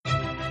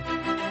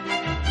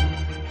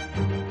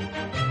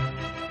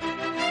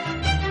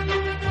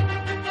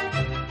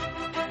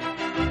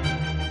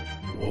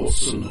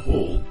Watson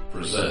Hall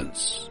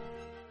presents.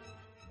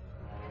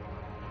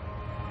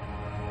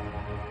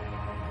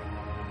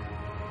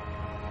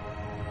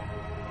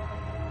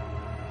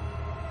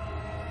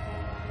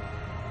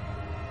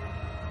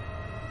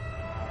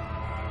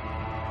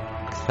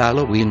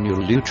 Halloween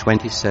Yulu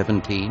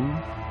 2017.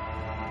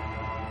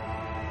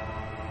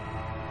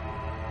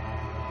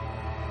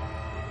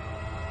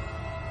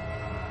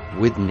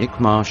 With Nick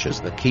Marsh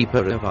as the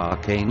Keeper of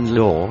Arcane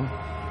Lore.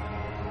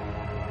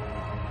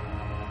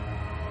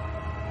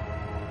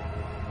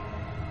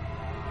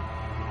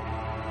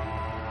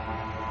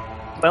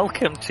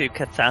 Welcome to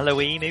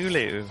Halloween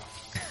Ulu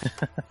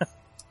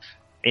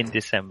in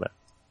December.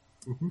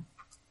 Mm-hmm.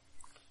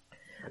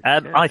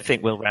 I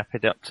think we'll wrap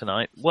it up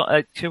tonight.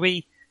 What should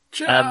we?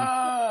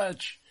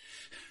 Charge!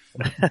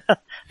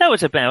 That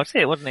was about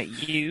it, wasn't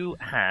it? You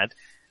had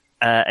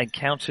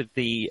encountered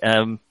the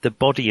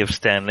body of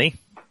Stanley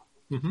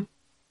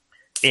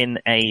in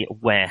a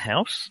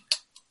warehouse,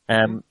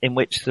 in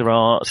which there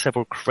are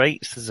several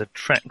crates. There's a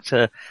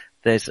tractor.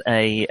 There's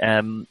a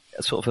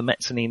sort of a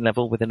mezzanine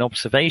level with an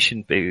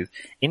observation booth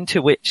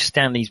into which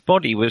Stanley's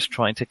body was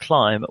trying to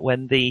climb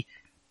when the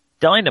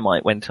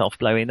dynamite went off,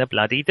 blowing the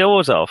bloody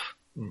doors off.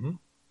 Mm-hmm.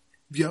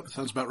 Yep,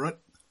 sounds about right.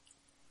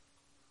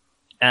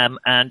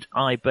 And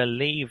I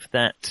believe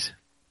that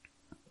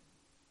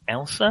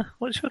Elsa,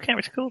 what's your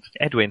character called?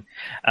 Edwin.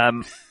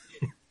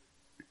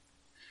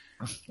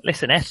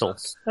 Listen, Ethel.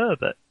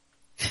 Herbert.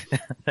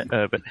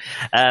 Herbert.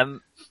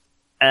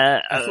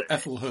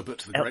 Ethel Herbert,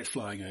 the great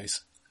flying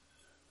ace.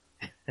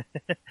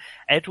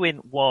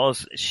 Edwin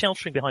was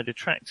sheltering behind a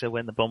tractor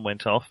when the bomb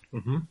went off.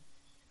 Mm-hmm.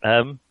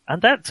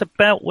 And that's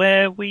about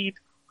where we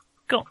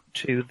got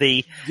to.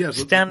 The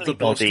Stanley the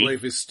blast body.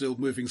 wave is still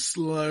moving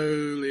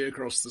slowly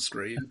across the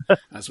screen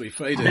as we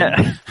fade in.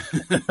 I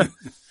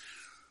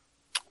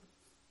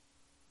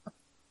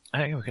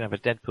think we can have a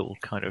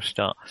Deadpool kind of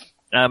start.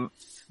 I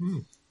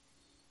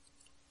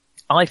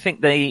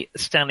think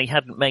Stanley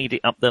hadn't made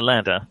it up the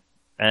ladder.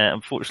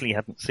 Unfortunately, he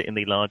hadn't sit in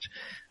the large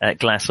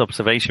glass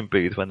observation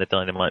booth when the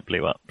dynamite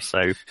blew up,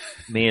 so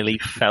merely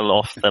fell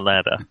off the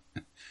ladder.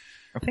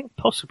 I think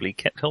possibly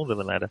kept hold of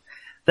the ladder.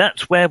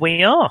 That's where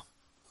we are.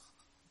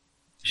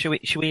 Should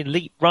we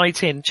leap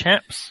right in,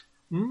 chaps?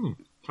 Can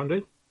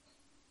do.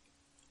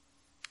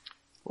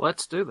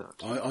 Let's do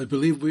that. I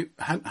believe we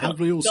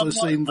have we also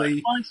seen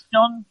the. Why is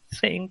John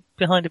sitting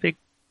behind a big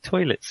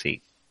toilet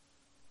seat?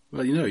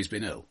 Well, you know he's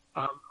been ill.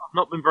 I've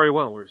not been very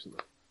well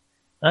recently.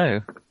 Oh.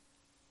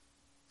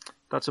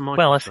 That's a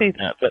microphone. Well, I see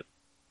that, but...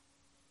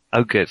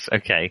 Oh, good,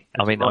 okay.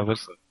 Oh,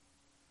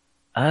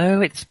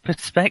 it's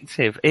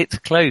perspective. It's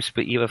close,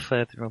 but you are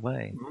further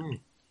away.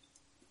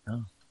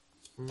 Oh.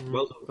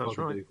 Well done, that's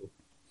right. People.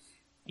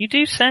 You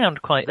do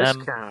sound quite, this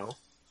cow.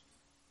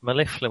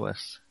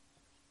 mellifluous.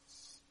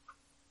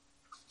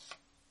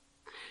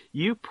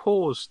 You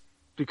paused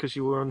because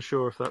you were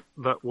unsure if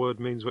that word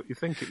means what you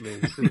think it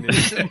means, didn't you?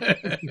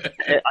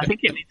 I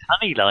think it means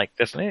honey-like,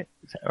 doesn't it?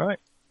 Is that right?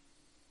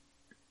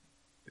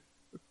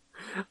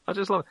 I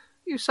just love it.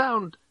 You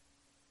sound...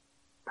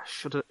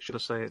 Should I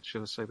say it?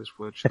 Should I say this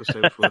word? Should I say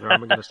this word? Or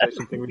am I going to say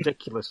something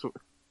ridiculous?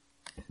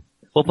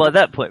 Well, by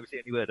that point, it was the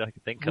only word I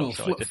could think of. Well,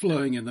 So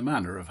flowing in the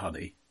manner of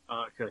honey.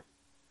 Okay.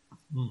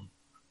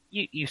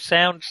 You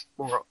sound...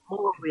 More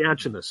on the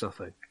edginess, I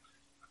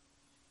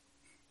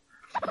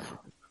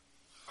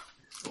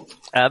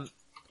think.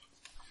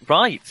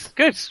 Right,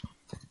 good.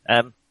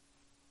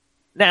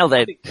 Now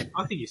then...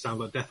 I think you sound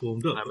like Death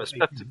Warmed Up. I'm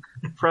aesthetic,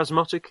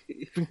 prasmatic,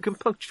 even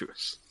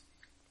compunctious.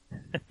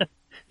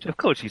 Of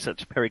course, you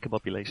such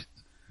pericombobulations.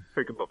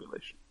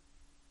 Pericombobulation.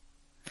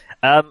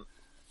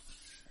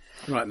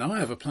 Right, now I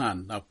have a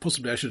plan. Now,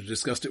 possibly I should have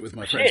discussed it with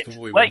my friends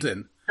before we went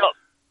in. Stop.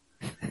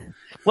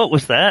 What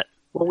was that?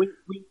 Well,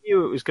 we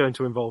knew it was going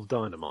to involve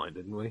dynamite,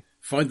 didn't we?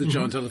 Find the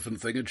giant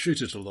elephant thing and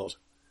shoot it a lot.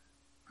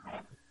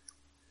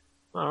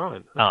 All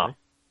right. Okay.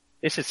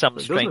 This is some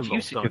strange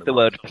usage of the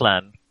word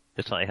plan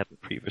that I hadn't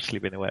previously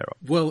been aware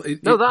of. Well,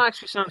 that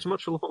actually sounds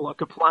much more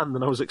like a plan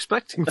than I was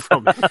expecting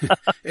from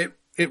it.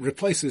 It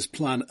replaces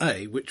Plan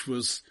A, which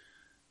was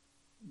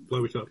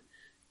blow it up.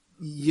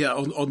 Yeah,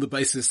 on the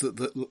basis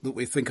that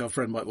we think our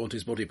friend might want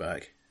his body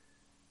back.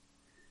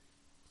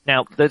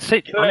 Now, the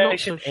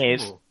situation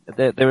is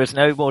that there is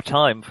no more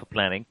time for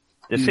planning.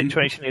 The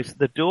situation is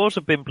the doors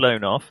have been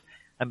blown off,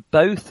 and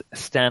both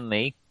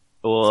Stanley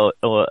or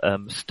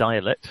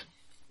Stylet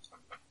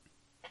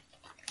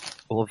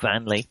or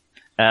Vanley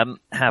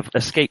have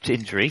escaped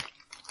injury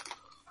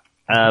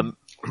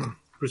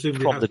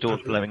Presumably from the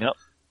doors blowing up.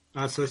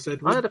 As I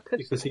said,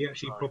 because he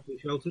actually properly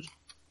sheltered.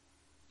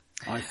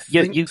 I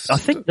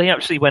think they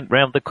actually went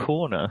round the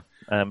corner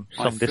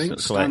some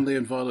distance away. Stanley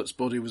and Violet's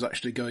body was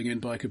actually going in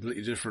by a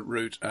completely different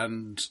route,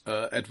 and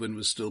Edwin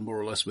was still more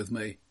or less with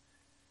me.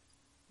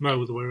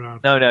 No, other way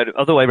around. No,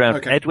 other way around.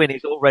 Okay. Edwin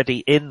is already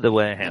in the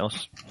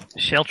warehouse,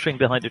 sheltering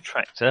behind a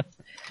tractor,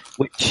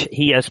 which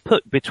he has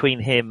put between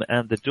him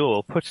and the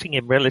door, putting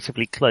him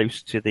relatively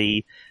close to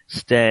the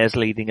stairs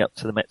leading up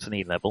to the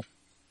mezzanine level.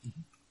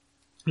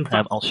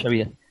 I'll show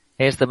you.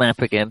 Here's the map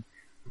again.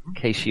 in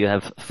case you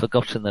have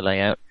forgotten the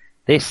layout.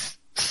 This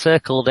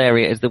circled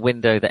area is the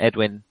window that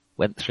Edwin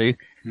went through.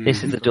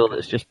 This is the door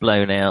that's just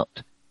blown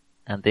out,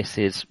 and this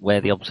is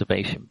where the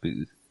observation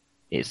booth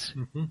is.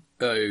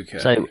 Okay.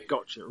 So,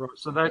 Gotcha. Right.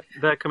 So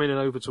they're coming in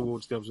over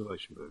towards the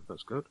observation booth.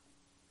 That's good.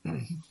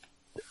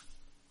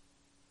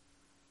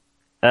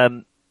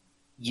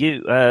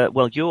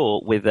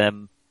 you're with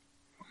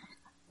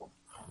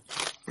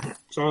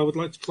So I would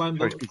like to climb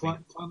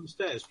the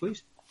stairs,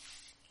 please.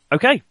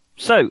 Okay,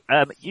 so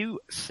you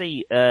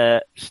see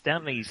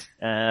Stanley's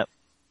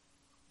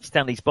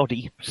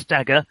body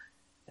stagger,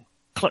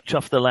 clutch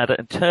off the ladder,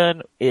 and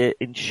turn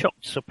in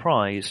shocked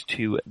surprise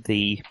to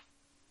the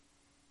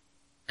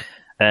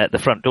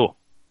front door.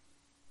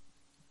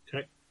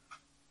 Okay.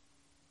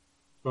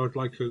 So I'd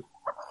like to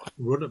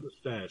run up the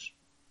stairs.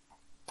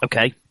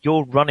 Okay,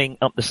 you're running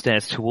up the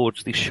stairs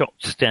towards the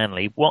shocked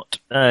Stanley. What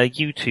are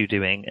you two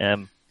doing,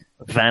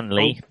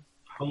 Vanley?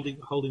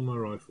 Holding my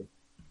rifle.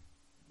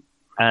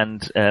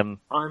 And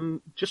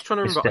I'm just trying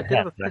to remember. I did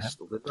have a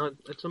pistol.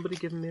 Had somebody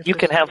given me a pistol? You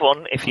can have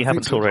one if you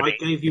haven't already. I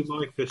gave you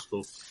my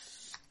pistol.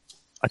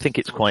 I think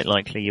it's quite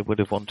likely you would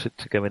have wanted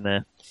to go in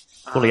there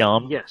fully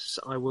armed. Yes,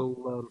 I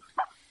will.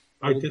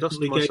 I will dust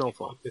definitely myself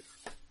off.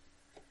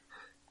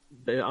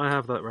 I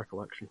have that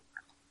recollection.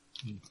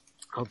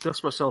 I'll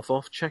dust myself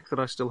off, check that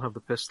I still have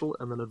the pistol,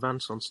 and then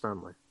advance on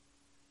Stanley.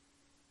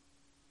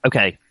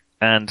 Okay,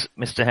 and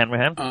Mr.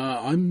 Hanrahan?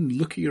 I'm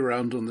looking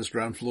around on this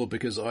ground floor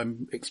because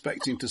I'm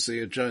expecting to see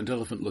a giant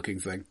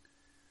elephant-looking thing.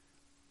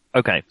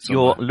 Okay,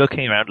 somewhere. You're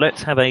looking around.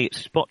 Let's have a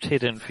spot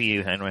hidden for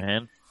you,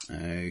 Hanrahan.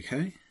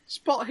 Okay.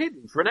 Spot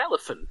hidden for an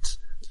elephant?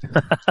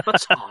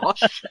 That's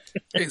harsh.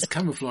 It's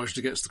camouflaged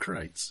against the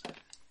crates.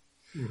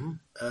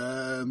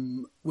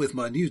 With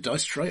my new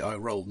dice tray, I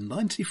rolled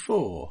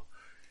 94.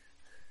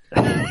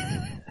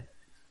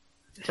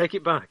 Take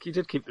it back. You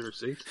did keep the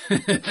receipt.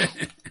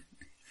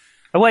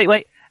 Oh,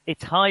 wait.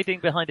 It's hiding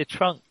behind a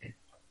trunk.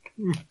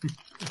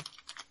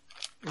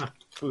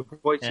 We've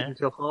waited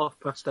until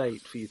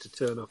 8:30 for you to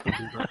turn up and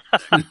do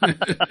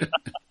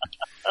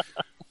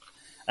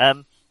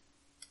that.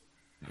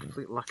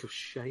 Complete lack of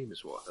shame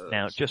is what hurts.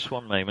 Now, just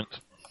one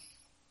moment.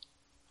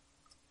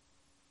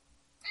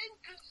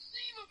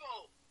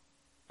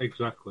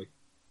 Exactly.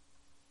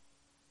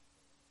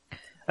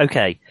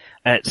 Okay,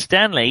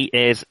 Stanley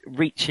is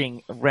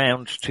reaching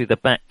round to the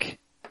back,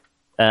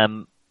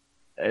 to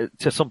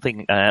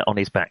something on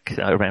his back,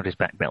 around his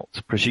back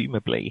belt,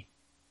 presumably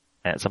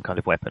some kind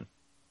of weapon.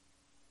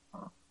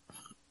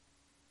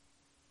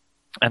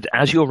 And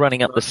as you're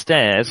running up the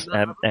stairs,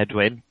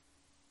 Edwin,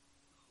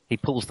 he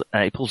pulls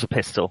a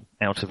pistol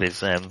out of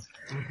his.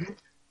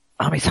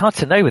 It's hard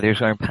to know whether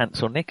he's wearing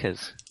pants or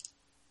knickers.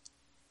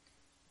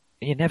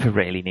 You never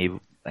really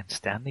knew when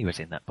Stanley was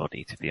in that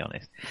body, to be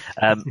honest.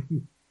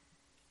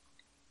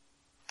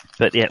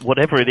 But yeah,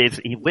 whatever it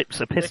is, he whips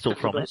a pistol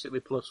from it.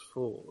 Basically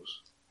 +4s.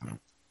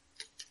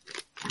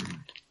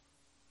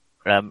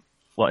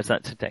 What is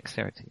that to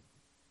dexterity?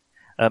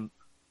 -2.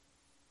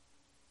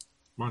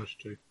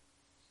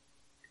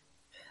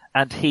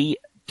 And he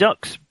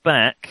ducks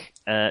back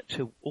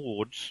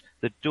towards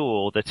the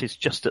door that is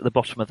just at the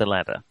bottom of the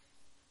ladder.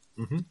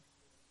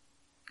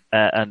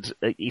 And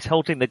he's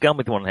holding the gun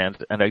with one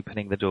hand and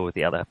opening the door with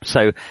the other.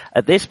 So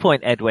at this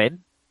point,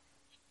 Edwin,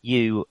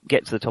 you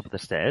get to the top of the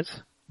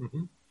stairs.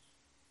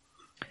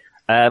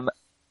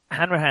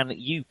 Hanrahan,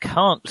 you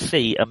can't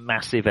see a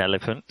massive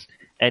elephant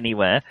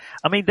anywhere.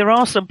 I mean, there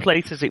are some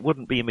places it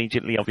wouldn't be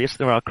immediately obvious.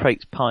 There are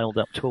crates piled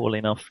up tall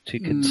enough to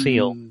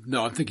conceal.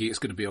 No, I'm thinking it's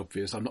going to be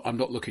obvious. I'm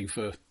not looking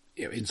for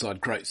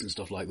inside crates and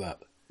stuff like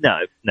that.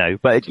 No,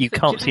 but you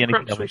can't see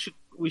anything of it.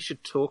 We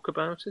should talk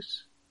about it,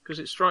 because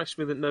it strikes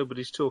me that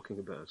nobody's talking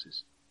about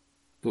it.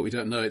 But we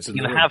don't know it's in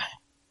You the room. have.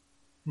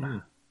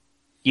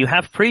 You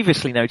have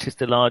previously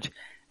noticed a large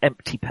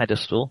empty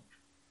pedestal.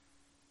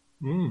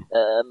 I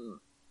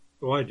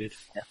did.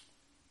 Yeah.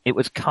 It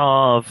was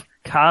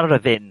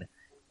carven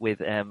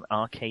with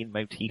arcane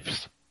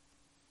motifs.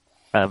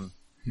 I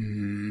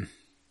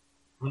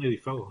nearly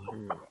fell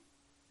on it.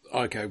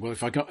 Okay, well,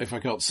 if I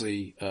can't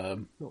see,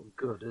 not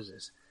good, is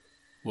it?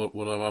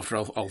 What I'm after,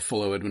 I'll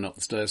follow Edwin up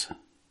the stairs.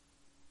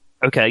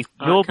 Okay,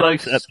 you're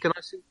both. Can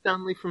I see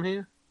Stanley from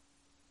here?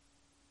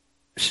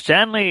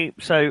 Stanley,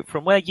 so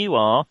from where you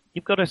are,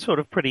 you've got a sort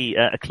of pretty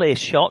a clear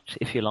shot,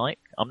 if you like.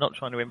 I'm not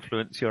trying to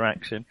influence your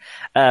action.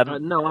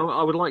 No,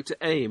 I would like to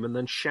aim and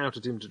then shout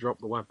at him to drop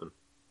the weapon.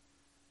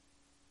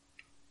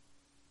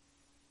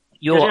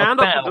 Get your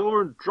hand up the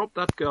door and drop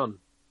that gun.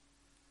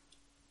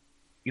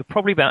 You're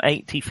probably about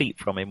 80 feet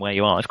from him where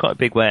you are. It's quite a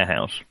big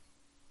warehouse.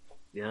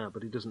 Yeah,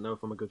 but he doesn't know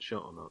if I'm a good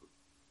shot or not.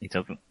 He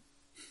doesn't.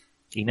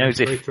 He knows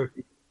if...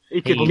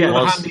 He could on get the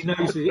other us. hand, he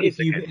knows if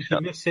you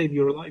miss him,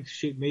 you're likely to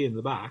shoot me in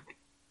the back.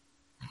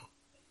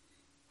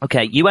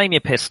 Okay, you aim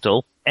your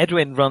pistol.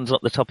 Edwin runs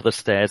up the top of the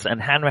stairs,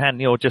 and Hanrahan,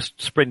 you're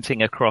just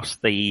sprinting across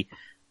the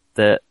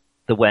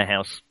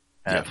warehouse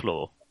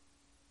floor.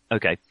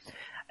 Okay,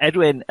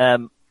 Edwin.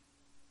 Edwin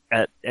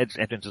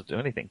doesn't do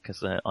anything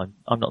because I'm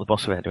not the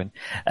boss of Edwin.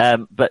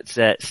 But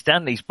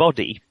Stanley's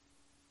body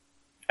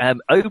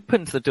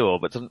opens the door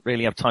but doesn't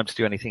really have time to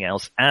do anything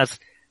else. As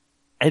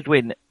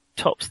Edwin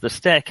tops the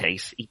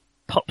staircase, he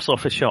pops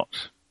off a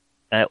shot,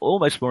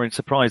 almost more in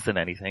surprise than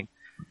anything.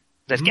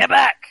 Says, "Get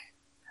back!"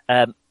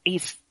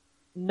 He's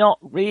not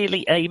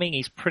really aiming.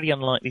 He's pretty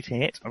unlikely to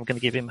hit. I'm going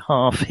to give him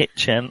half hit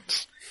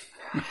chance.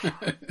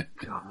 God.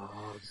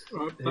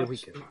 Right, There we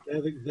go.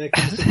 There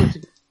comes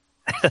the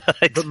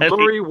The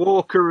Murray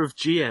Walker of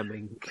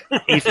GMing.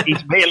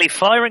 he's merely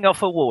firing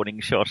off a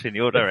warning shot in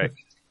your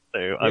direction,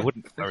 so I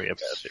wouldn't worry about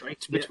it.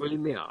 Straight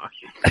between the eye.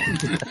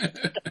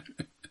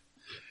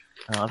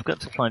 I've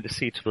got to find a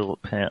suitable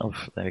pair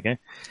of... There we go.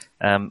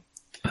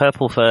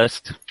 Purple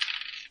first.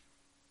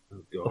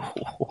 Oh,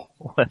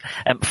 God.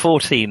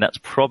 14, that's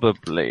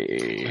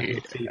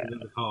probably...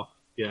 18.5.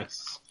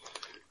 Yes.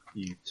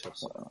 You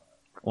toss.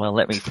 Well,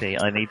 let me see.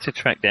 I need to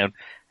track down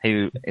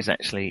who is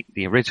actually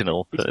the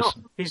original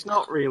person. He's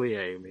not really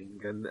aiming,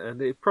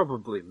 and it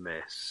probably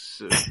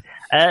miss.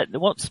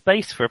 What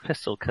space for a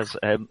pistol? Because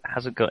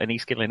hasn't got any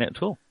skill in it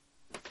at all.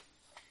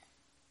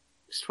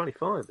 It's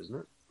 25, isn't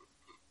it?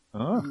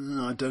 Oh.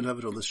 No, I don't have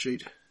it on the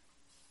sheet.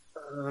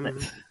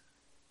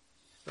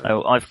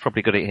 Oh, I've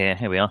probably got it here.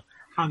 Here we are.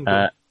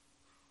 Handgun.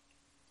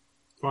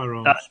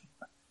 Firearms.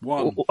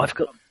 One. Oh, I've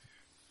got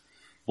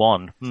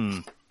one.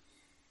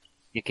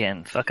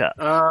 Again, fuck up.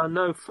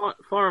 No,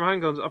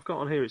 firearm handguns I've got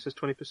on here, it says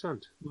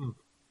 20%.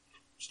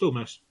 Still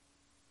miss.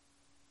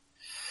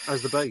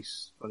 As the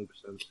base, 20%.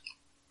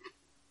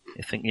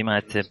 You think you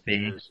might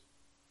be...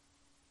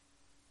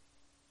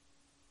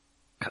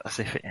 As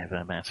if it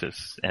ever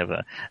matters,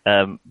 ever.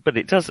 But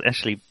it does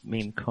actually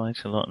mean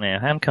quite a lot now.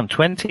 Handgun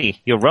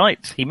 20. You're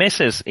right. He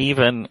misses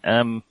even,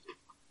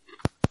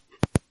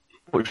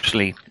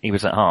 fortunately, he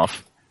was at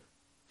half.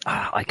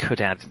 I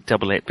could add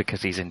double it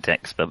because he's in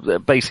dex,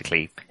 but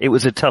basically, it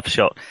was a tough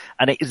shot.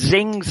 And it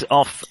zings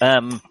off,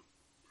 it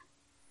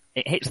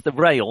hits the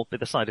rail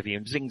with the side of you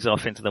and zings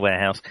off into the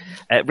warehouse.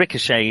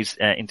 Ricochets,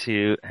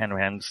 into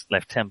Hanrahan's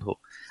left temple.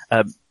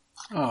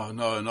 Oh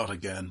no, not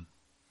again.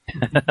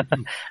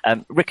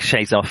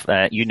 Ricochets off,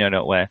 you know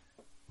not where.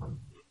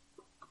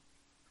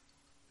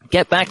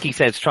 Get back, he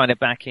says, trying to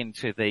back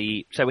into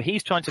the... So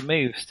he's trying to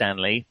move,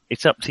 Stanley.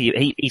 It's up to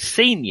you. He's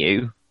seen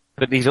you,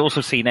 but he's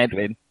also seen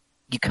Edwin.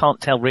 You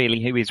can't tell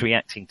really who he's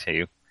reacting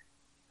to.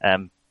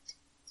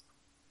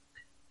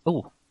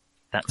 Oh,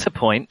 that's a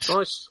point.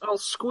 So I'll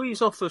squeeze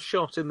off a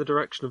shot in the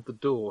direction of the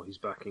door he's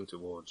backing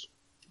towards.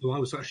 Well, I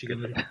was actually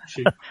going to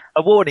shoot.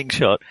 A warning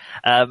shot.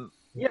 Yeah,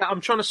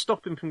 I'm trying to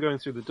stop him from going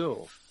through the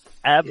door.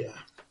 I've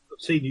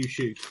seen you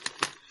shoot.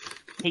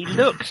 He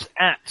looks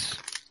at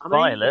I'm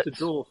Violet, aiming at the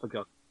door, for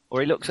God.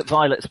 or he looks at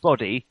Violet's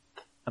body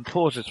and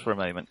pauses for a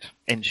moment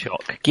in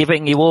shock,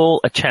 giving you all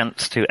a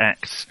chance to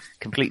act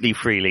completely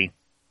freely.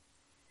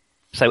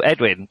 So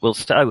Edwin will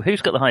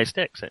who's got the highest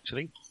dex,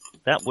 actually?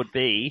 That would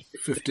be...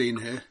 15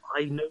 here.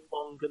 I no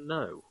longer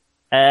know.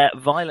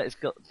 Violet's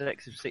got a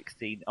dex of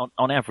 16.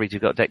 On average,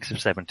 you've got a dex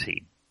of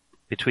 17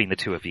 between the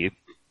two of you.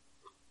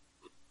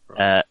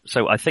 Right.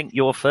 So I think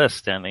you're first,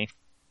 Stanley.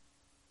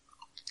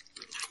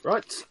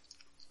 Right.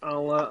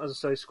 I'll, as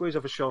I say, squeeze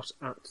off a shot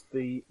at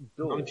the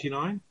door.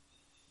 99?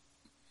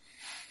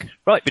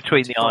 Right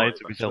between the 95, eyes,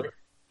 the result.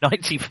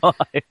 95.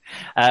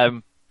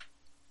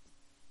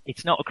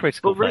 It's not a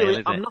critical But really, fail,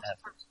 is I'm it? not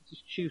attempting to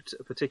shoot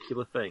a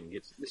particular thing.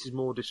 This is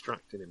more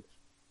distracting him.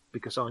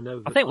 Because I know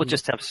that I think we'll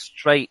just have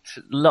straight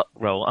luck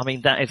roll. I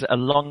mean, that is a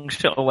long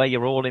shot away.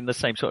 You're all in the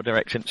same sort of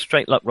direction.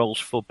 Straight luck rolls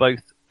for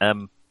both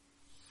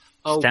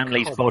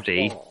Stanley's come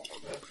body. on.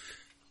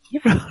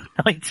 You're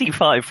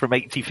 95 from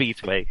 80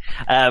 feet away.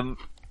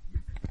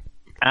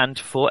 And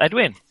for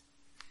Edwin.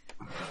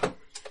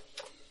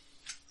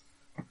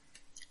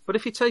 But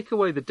if you take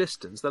away the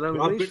distance, then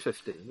only leaves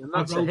 15, and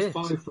that's I've a rolled hit.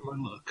 5 for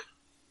my luck.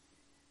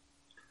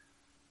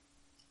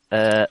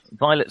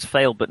 Violet's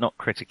failed, but not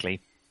critically.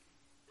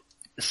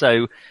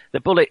 So the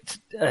bullet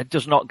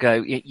does not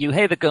go. You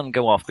hear the gun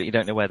go off, but you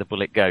don't know where the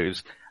bullet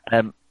goes.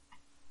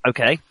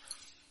 Okay.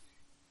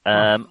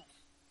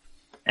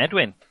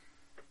 Edwin.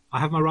 I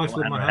have my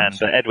rifle in my hands.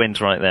 But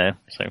Edwin's right there.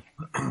 So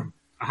I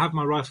have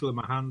my rifle in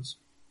my hands.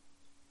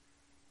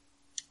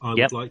 I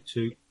Yep. would like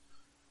to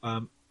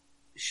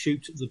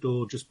shoot at the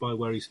door just by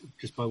where his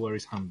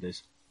hand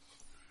is.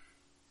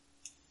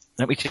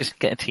 let me just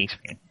get a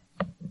teaspoon.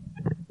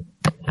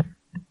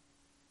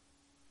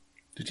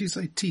 Did you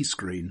say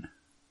T-screen?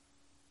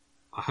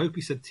 I hope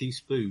he said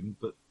teaspoon,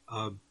 but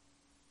I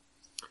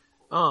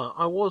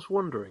was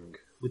wondering.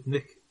 with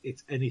Nick,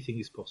 anything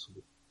is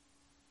possible.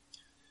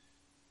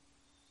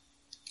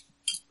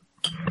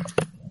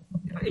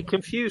 It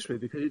confused me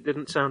because it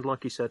didn't sound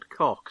like he said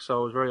cock, so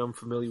I was very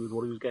unfamiliar with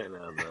what he was getting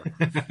at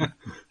there.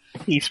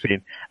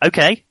 Teaspoon.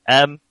 Okay.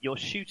 You're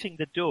shooting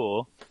the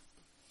door.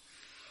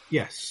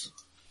 Yes.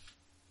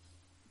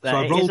 That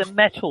I is rolled- a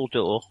metal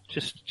door.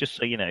 Just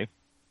so you know.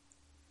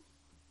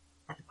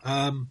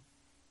 I'm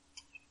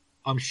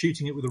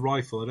shooting it with a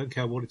rifle. I don't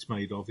care what it's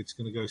made of. It's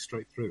going to go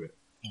straight through it.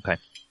 Okay.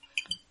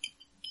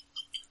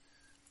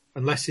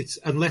 Unless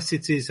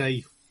it is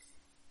a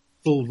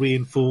full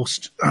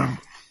reinforced.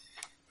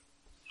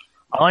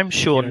 I'm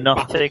sure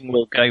nothing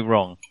will go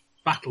wrong.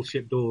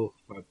 Battleship door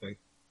type thing.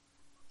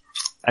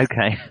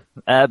 Okay.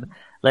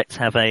 Let's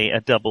have a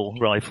double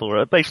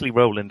rifle. Basically,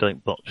 roll and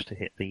don't botch to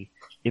hit the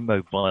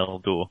immobile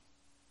door.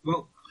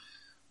 Well,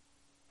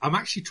 I'm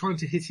actually trying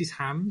to hit his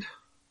hand.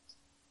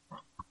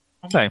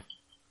 Okay.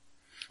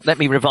 Let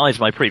me revise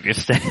my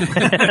previous step.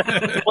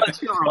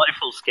 What's your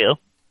rifle skill?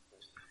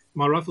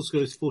 My rifle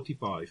skill is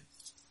 45.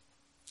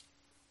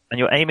 And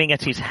you're aiming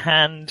at his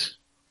hand.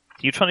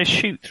 You're trying to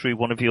shoot through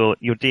one of your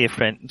dear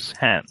friend's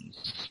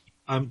hands.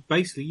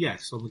 Basically,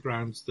 yes, on the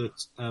grounds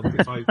that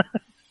if I...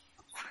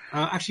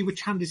 actually,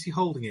 which hand is he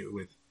holding it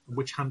with? And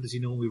which hand does he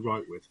normally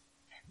write with?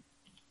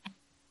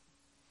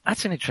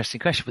 That's an interesting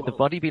question. Would the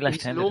body be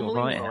left-handed or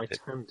right-handed?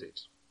 Right-handed.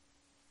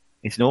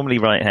 He's normally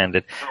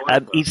right-handed.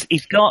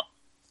 He's got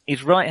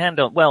his right hand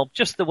on, well,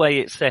 just the way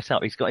it's set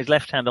up. He's got his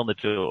left hand on the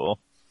door,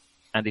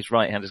 and his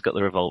right hand has got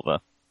the revolver.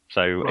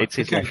 So it's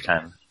his left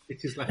hand.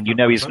 It's his left and you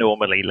know he's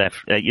normally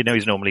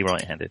he's normally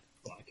right-handed.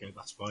 Right, okay,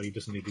 that's fine. He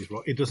doesn't need his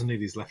right. He doesn't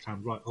need his left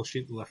hand. Right, I'll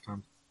shoot the left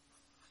hand.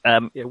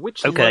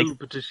 Which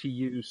lobe does he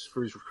use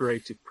for his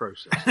creative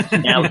process?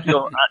 Now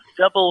you're at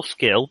double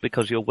skill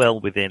because you're well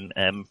within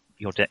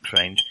your dex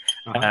range,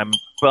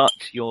 but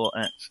you're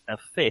at a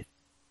fifth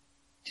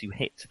to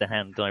hit the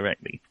hand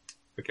directly.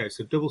 Okay,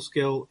 so double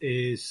skill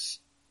is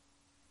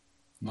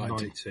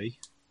 90.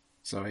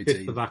 So 18.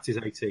 Fifth of that is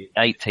 18.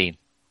 18.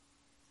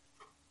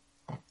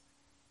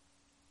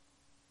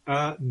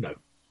 No.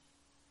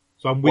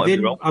 So I'm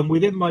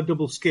within my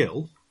double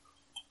skill.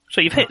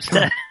 So you've hit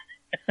Stan.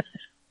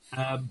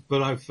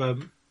 But I've I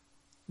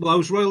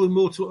was rolling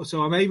more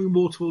so I'm aiming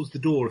more towards the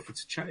door if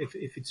it's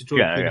a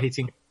joint thing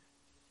hitting.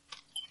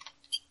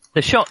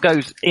 The shot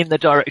goes in the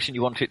direction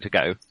you want it to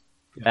go.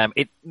 Yeah.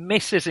 It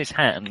misses his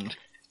hand,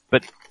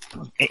 but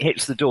it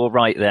hits the door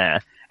right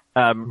there.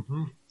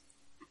 And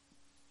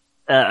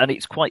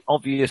it's quite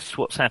obvious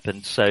what's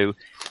happened. So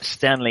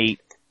Stanley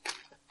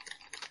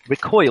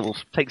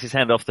recoils, takes his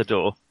hand off the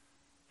door.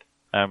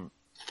 But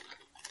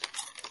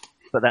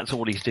that's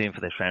all he's doing for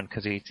this round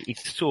because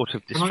he's sort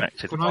of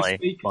distracted by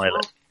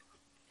Violet.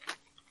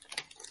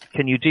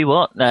 Can you do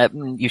what?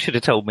 You should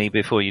have told me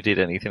before you did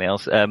anything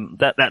else.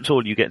 That's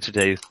all you get to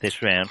do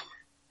this round.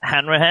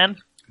 Hanrahan?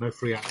 No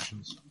free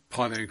actions.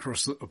 Piling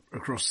across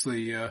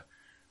the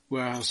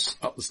warehouse,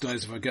 up the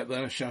stairs if I get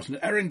there, shouting,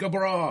 Erin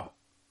Gabara!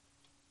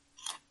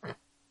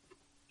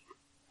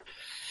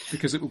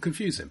 Because it will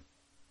confuse him.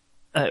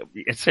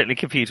 It certainly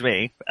confused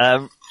me.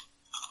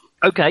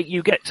 Okay,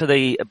 you get to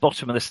the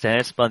bottom of the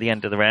stairs by the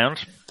end of the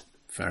round.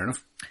 Fair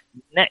enough.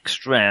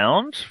 Next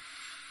round,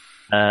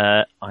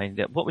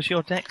 what was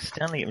your dex,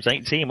 Stanley? It was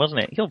 18,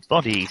 wasn't it? Your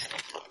body's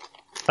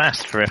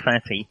fast for a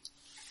fatty.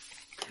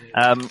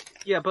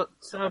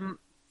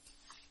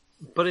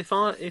 But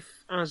if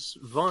as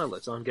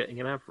Violet I'm getting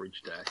an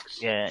average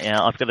dex. Yeah,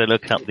 I've got to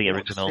look up the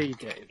original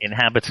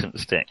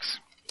inhabitant's dex.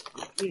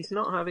 He's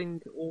not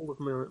having all of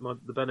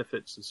the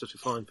benefits of such a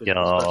fine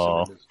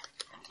physical specimen.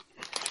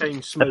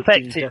 Chain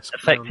smoking,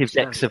 effective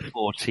dex of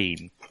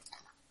 14.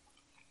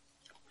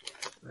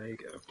 There you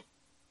go.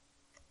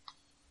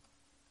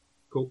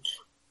 Cool.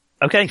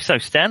 Okay, so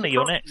Stanley,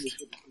 you're next.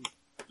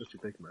 Just a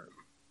big man.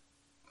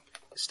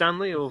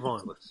 Stanley or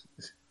Violet?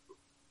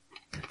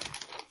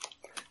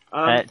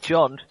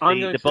 John,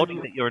 the body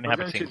that you're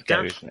inhabiting is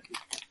go, isn't it?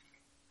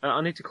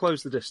 I need to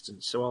close the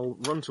distance, so I'll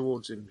run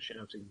towards him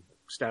shouting,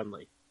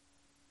 Stanley.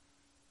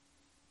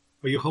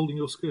 Are you holding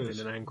your skirt?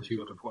 In an angry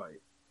sort of way.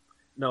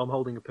 No, I'm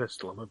holding a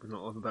pistol. I'm hoping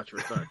it'll have a better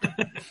effect.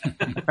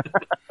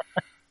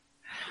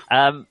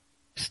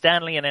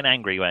 Stanley in an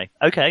angry way.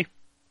 Okay.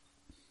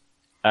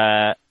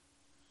 Okay.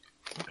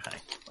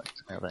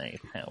 Let's have a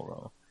power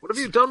roll. What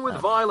have you done with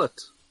Violet?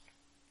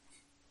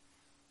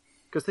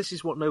 Because this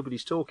is what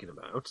nobody's talking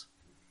about.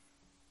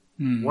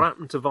 What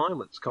happened to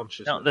Violet's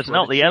consciousness? No, there's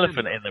not the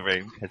elephant in the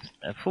room.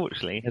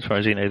 Unfortunately, as far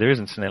as you know, there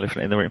isn't an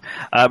elephant in the room.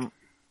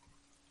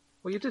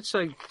 Well, you did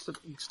say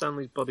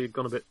Stanley's body had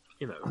gone a bit,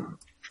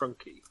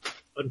 trunky.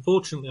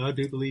 Unfortunately, I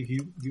do believe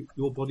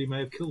your body may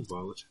have killed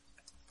Violet.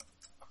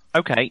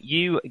 Okay,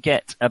 you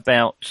get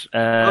about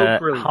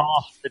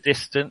half the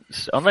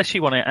distance, unless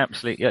you want to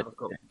absolutely... I've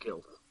got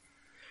killed.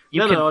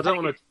 No, I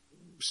don't want to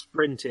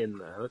sprint in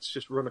there. Let's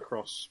just run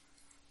across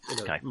in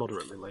a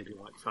moderately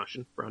ladylike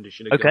fashion,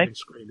 brandishing a gun and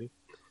screaming.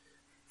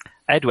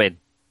 Edwin,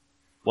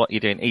 what are you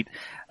doing?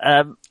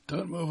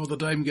 Don't move or the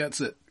dame gets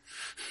it.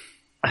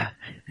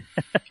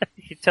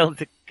 You tell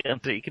the gun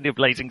to, you can do a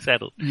blazing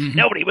saddle. Mm-hmm.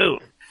 Nobody move!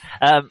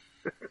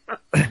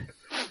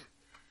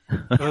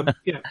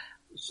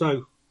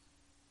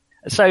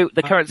 So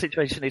the current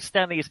situation is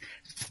Stanley is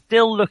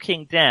still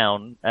looking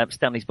down,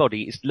 Stanley's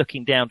body is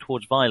looking down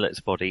towards Violet's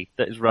body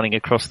that is running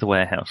across the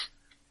warehouse.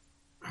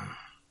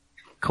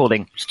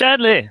 Calling,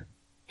 Stanley!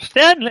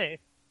 Stanley!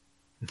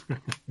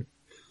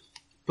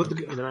 But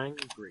in an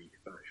angry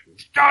fashion.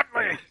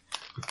 Stanley!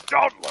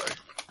 Stanley!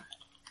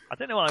 I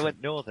don't know why I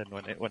went northern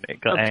when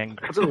it got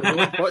angry. I don't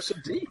know quite so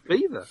deep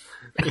either.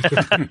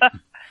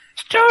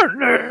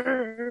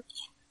 Stanley!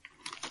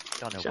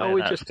 Shall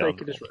we just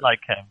take it as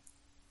like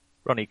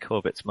Ronnie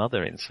Corbett's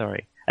mother in,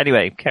 sorry.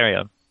 Anyway, carry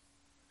on.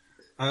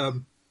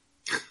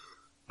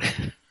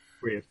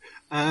 Weird.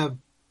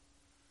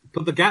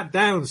 Put the gat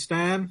down,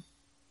 Stan.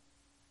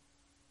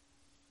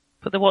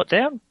 Put the what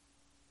down?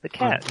 The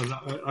cat? The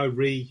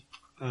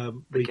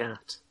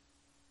gat.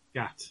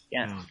 Gat.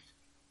 Down.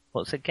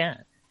 What's a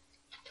gat?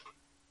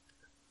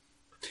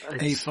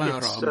 A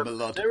firearm, my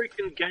lord.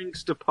 American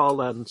gangster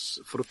parlance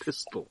for a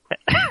pistol.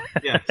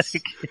 Yes.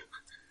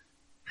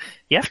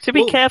 You have to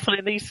be careful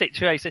in these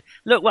situations.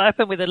 Look what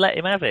happened with the let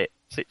him have it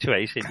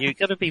situation. You've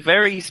got to be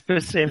very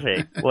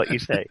specific what you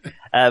say.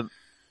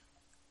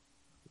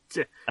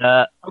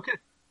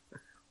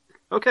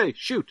 Okay,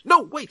 shoot.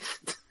 No, wait.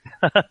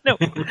 No.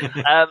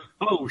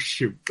 Oh,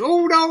 shoot.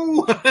 Oh,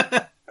 no.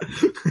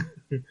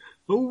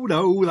 Oh,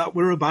 no, that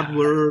were a bad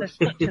word.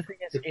 There's such a thing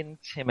as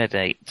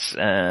intimidate.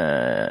 Do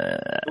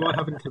I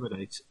have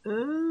intimidate?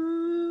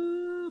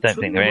 Don't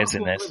think there is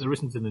in this. There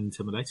isn't an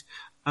intimidate.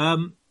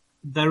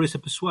 There is a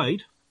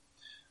persuade.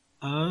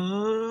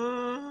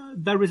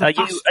 There is a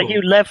Are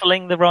you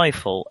levelling the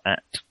rifle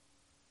at?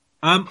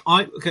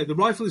 The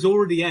rifle is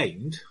already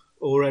aimed,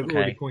 or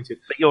already pointed.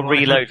 But you're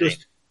reloading.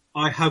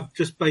 I have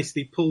just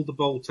basically pulled the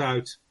bolt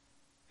out,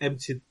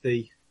 emptied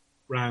the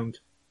round,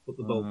 put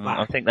the bolt back.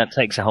 I think that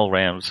takes a whole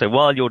round. So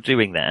while you're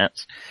doing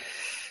that,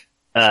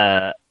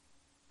 but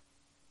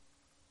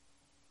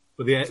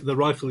the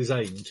rifle is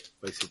aimed,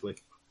 basically.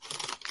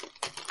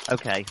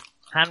 Okay,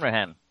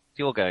 Hanrahan, it's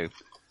your go.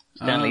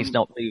 Stanley's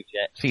not moved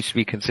yet. Seems to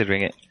be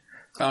considering it.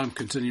 I'm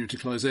continuing to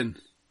close in.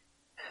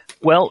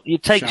 Well,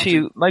 it takes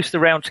you most of the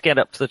round to get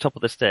up to the top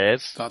of the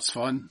stairs. That's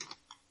fine.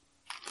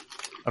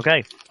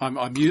 Okay.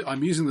 I'm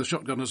using the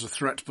shotgun as a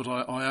threat, but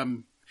I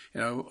am,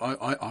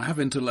 I have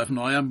int 11.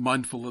 I am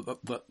mindful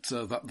that's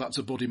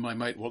a body my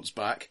mate wants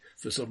back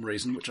for some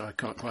reason, which I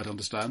can't quite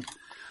understand,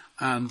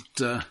 and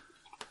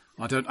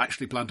I don't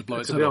actually plan to blow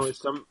its head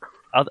off.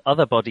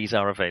 Other bodies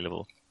are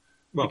available.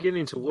 Well,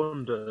 beginning to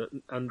wonder,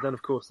 and then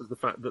of course there's the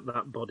fact that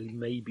body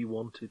may be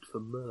wanted for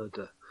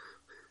murder.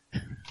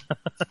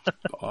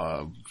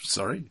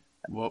 Sorry,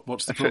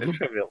 what's the problem?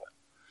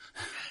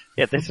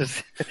 Yeah, this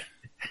is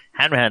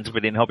Hanrahan's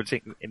been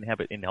inhabiting.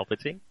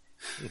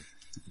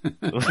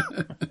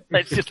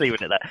 Let's just leave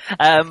it at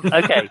that.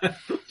 Okay,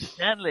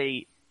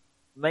 Stanley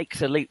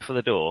makes a leap for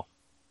the door,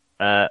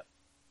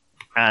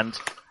 and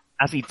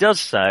as he does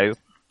so,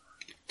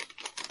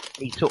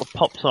 he sort of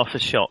pops off a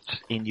shot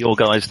in your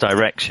guys'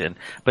 direction,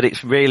 but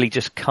it's really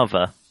just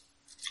cover.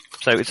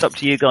 So it's up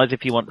to you guys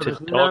if you want to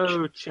dodge.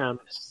 No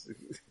chance.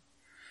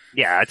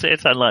 Yeah,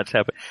 it's unlikely to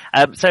happen.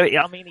 So,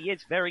 I mean, he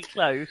is very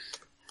close,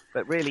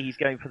 but really he's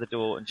going for the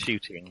door and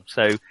shooting.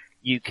 So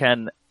you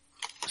can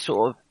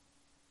sort of,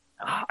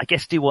 I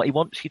guess, do what he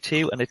wants you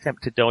to and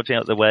attempt to dodge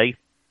out of the way.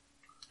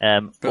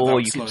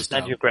 Or you can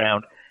stand your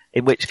ground,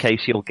 in which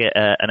case you'll get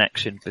an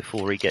action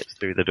before he gets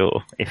through the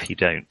door, if you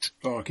don't.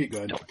 Oh, I'll keep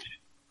going. Dodge.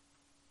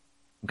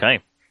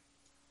 Okay.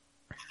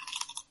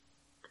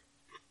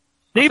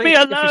 Leave me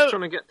alone!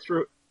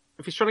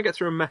 If he's trying to get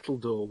through a metal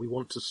door, we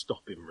want to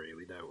stop him,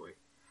 really, don't we?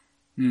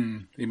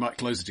 He might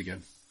close it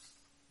again.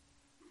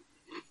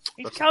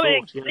 He's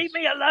coming! Yes. Leave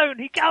me alone!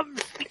 He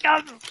comes! He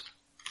comes!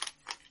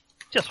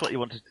 Just what you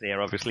wanted to hear,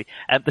 obviously.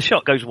 The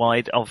shot goes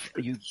wide of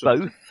you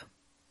both.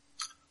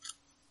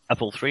 Of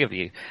all three of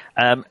you.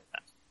 And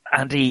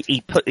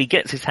he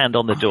gets his hand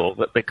on the door,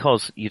 but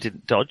because you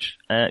didn't dodge,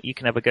 you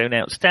can have a go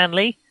now.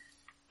 Stanley,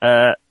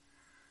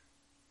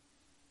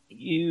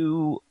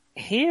 you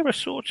hear a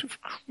sort of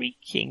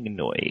creaking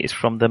noise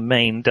from the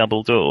main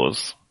double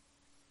doors.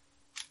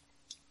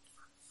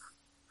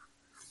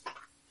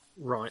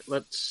 Right,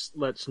 let's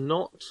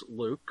not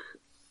look.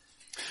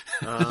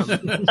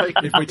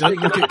 If we don't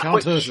look, it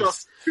can't hurt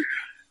us.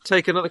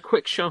 Take another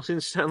quick shot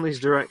in Stanley's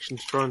direction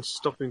to try and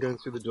stop him going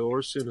through the door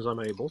as soon as I'm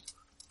able.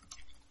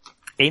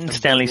 In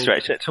Stanley's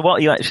direction? So what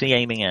are you actually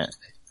aiming at?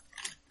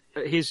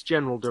 His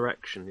general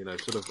direction,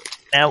 sort of.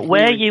 Now,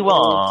 where you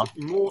are...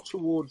 More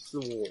towards the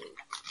wall.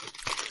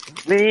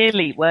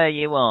 Really, where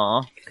you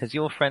are, because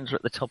your friends are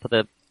at the top of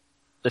the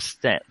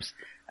steps.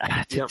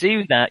 To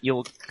do that,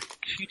 you're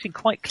shooting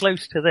quite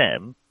close to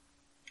them.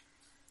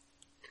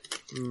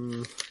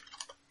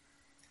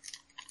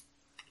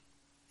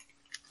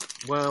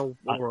 Well,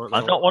 all right.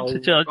 I don't want to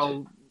judge.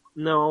 I'll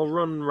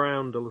run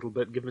round a little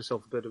bit, give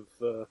myself a bit of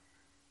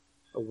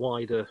a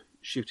wider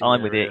shooting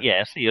I'm area. with it,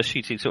 yeah. So you're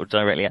shooting sort of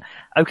directly at...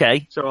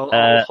 Okay. So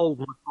I'll hold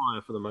my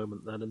fire for the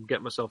moment then and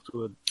get myself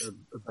to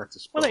a better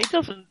spot. Well, it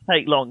doesn't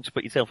take long to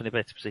put yourself in a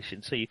better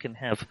position, so you can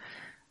have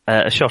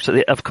a shot at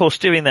it. Of course,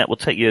 doing that will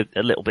take you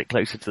a little bit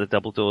closer to the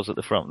double doors at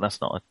the front.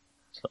 That's not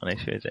an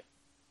issue, is it?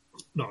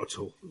 Not at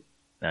all.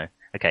 No.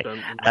 Okay. Don't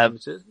imagine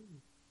it is.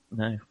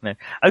 No.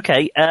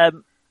 Okay.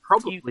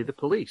 Probably the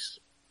police.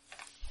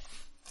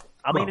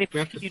 I mean, if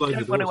you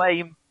don't want to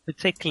aim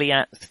particularly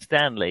at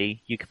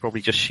Stanley, you could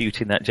probably just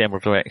shoot in that general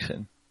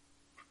direction.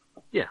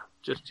 Yeah,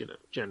 just,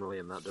 generally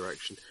in that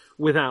direction,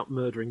 without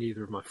murdering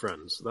either of my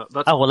friends.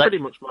 That's pretty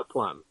much my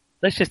plan.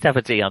 Let's just have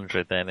a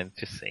D100 then and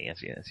just see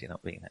as you're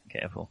not being that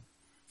careful.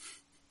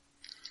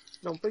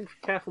 No, I'm being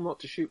careful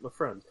not to shoot my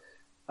friend.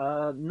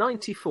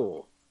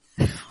 94.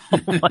 Oh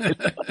my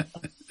God.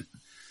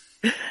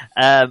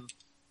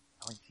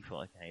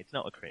 94, okay, it's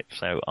not a crit,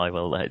 so I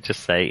will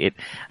just say it.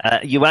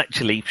 You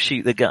actually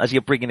shoot the gun, as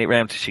you're bringing it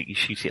round to shoot, you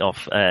shoot it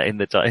off in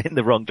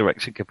the wrong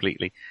direction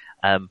completely.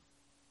 And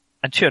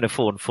Churna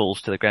Fawn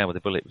falls to the ground with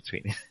a bullet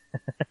between it.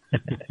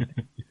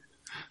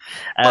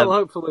 Well,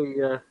 hopefully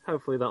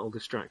that'll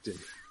distract him.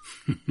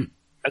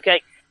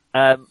 Okay.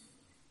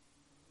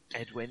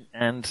 Edwin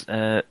and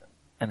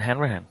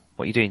Hanrahan,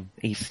 what are you doing?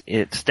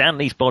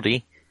 Stanley's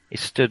body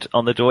is stood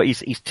on the door.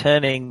 He's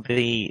turning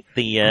the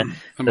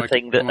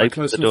thing that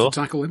opens the door. To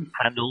tackle him?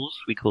 Handles,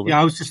 we call them.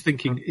 Yeah, I was just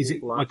thinking, is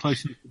it my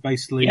close enough to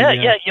basically...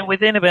 Yeah, you're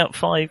within about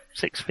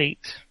 5-6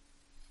 feet.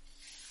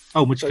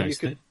 Oh, in which so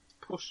case... you could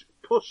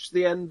push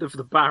the end of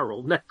the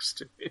barrel next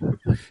to him.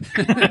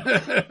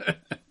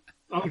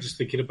 I was just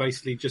thinking of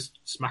basically just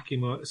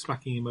smacking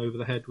him over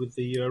the head with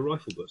the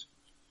rifle butt.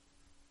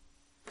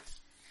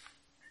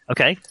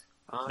 Okay.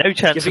 No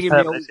chance of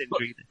permanent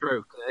injury.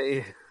 Stroke,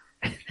 eh?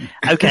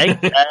 Okay.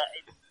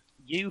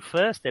 You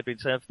first, Edwin.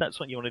 So if that's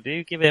what you want to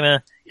do, give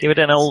it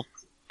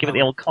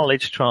the old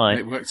college try.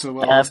 It worked so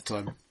well last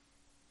time.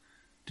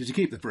 Did you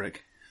keep the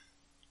brick?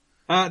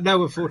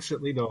 No,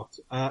 unfortunately not.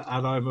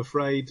 And I'm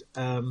afraid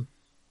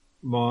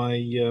my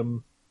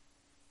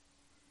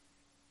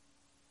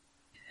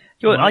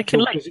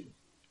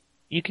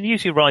you can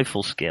use your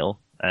rifle skill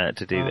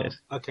to do this.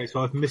 Okay,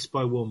 so I've missed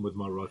by 1 with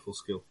my rifle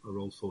skill. I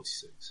rolled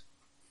 46.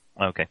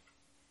 Okay.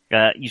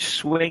 You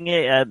swing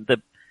it at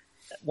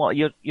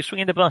you're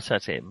swinging the butt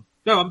at him?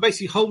 No, I'm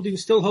basically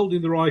still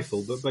holding the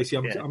rifle, but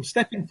basically I'm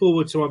stepping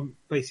forward, so I'm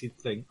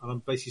basically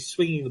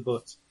swinging the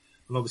butt,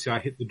 and obviously I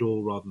hit the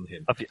door rather than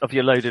him. Of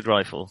your loaded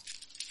rifle?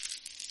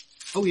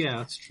 Oh yeah,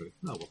 that's true.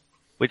 Oh well.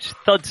 Which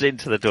thuds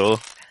into the door.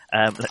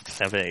 Let's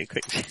have a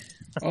quick...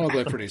 Oh,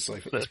 they're pretty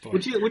safe at this point.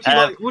 Would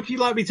you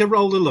like me to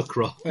roll the luck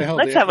roll?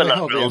 Let's have a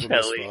luck roll,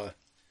 shall we?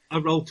 I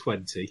rolled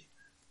 20.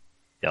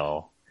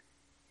 Oh.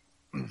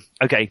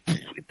 Okay,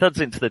 it thuds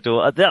into the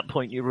door. At that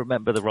point, you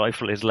remember the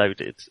rifle is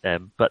loaded,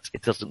 but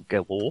it doesn't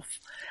go off.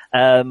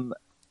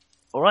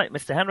 All right,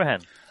 Mr.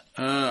 Hanrahan.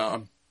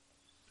 I'm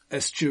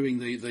eschewing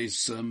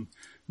these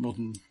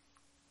modern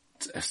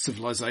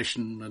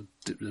civilization and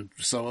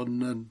so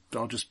on, and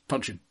I'll just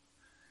punch him.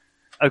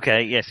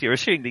 Okay, yes, you're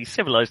eschewing the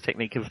civilized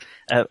technique of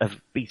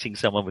beating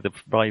someone with a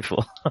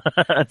rifle.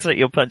 So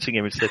you're punching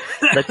him instead.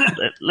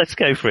 Let's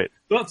go for it.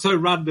 Not so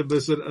random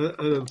as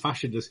a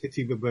fashion just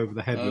hitting them over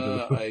the head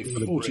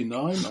with a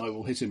 49. I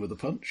will hit him with a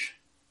punch.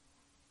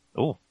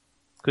 Oh,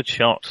 good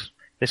shot.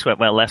 This went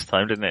well last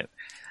time, didn't it?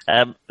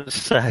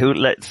 So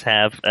let's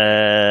have.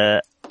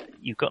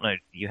 You have got a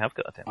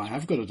damage. I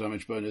have got a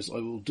damage bonus. I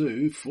will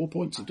do 4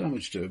 points of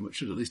damage to him, which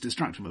should at least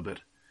distract him a bit.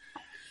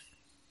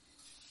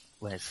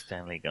 Where's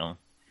Stanley gone?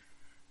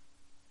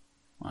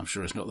 I'm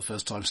sure it's not the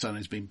first time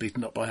Stanley's been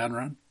beaten up by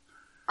Hanrahan.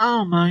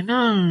 Oh my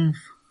nose!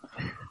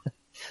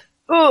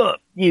 Oh,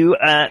 you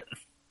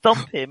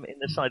thump him in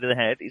the side of the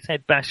head. His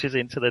head bashes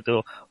into the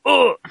door.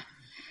 Oh!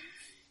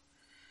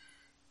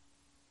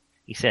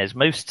 He says,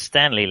 most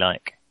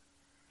Stanley-like.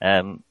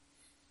 He's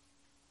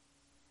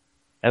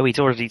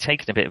already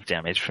taken a bit of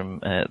damage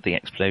from the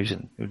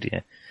explosion. Oh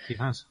dear. He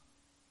has.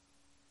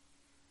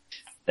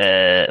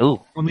 On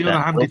the other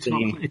hand,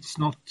 it's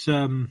not.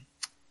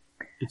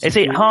 Is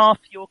it half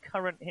your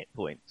current hit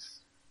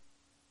points?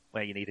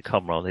 Where you need a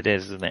comm roll, it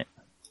is, isn't it?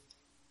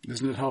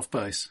 Isn't it half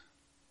base?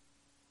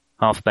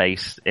 Half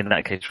base. In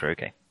that case, we're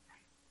okay.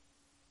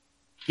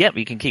 Yep,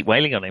 you can keep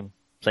wailing on him.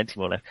 Plenty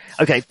more left.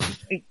 Okay,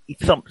 he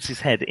thumps his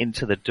head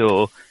into the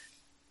door.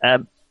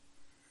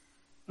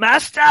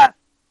 Master!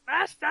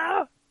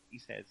 Master! He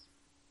says.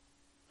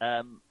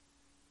 And...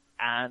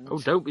 Oh,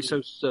 don't be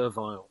so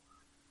servile.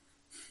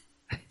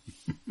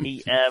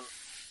 He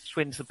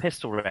swings the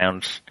pistol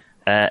round,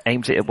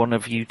 aims it at one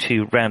of you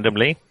two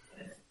randomly.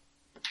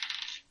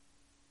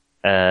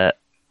 I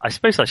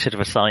suppose I should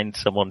have assigned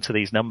someone to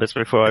these numbers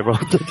before I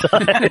rolled the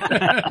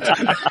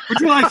die.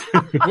 Would you like...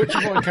 Which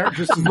of my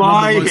characters does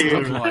my most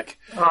look like?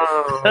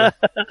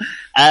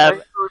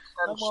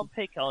 Someone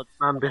pick odds.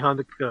 Man behind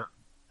the curtain.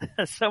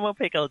 Someone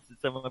pick odds and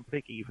someone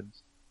pick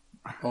evens.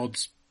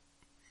 Odds.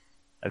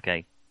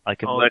 Okay, I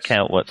can work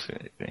out what...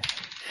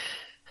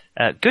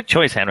 good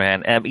choice,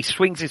 Hanrahan. He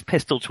swings his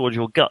pistol towards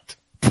your gut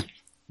and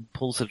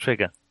pulls the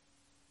trigger.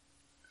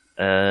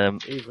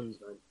 Evens,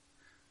 then.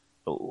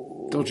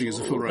 Dodging is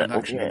a full round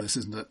action in this,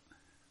 isn't it?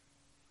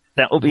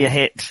 That will be a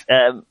hit.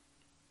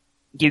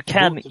 You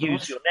can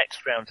use your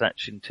next round's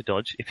action to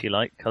dodge if you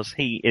like, because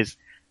it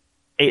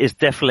is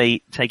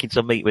definitely taking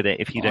some meat with it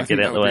if you don't get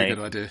out of the way. I think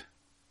that would be a good idea.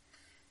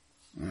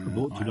 I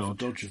have a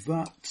dodge of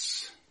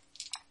that.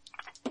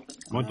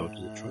 My dodge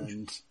is a trash.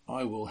 And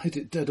I will hit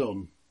it dead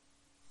on.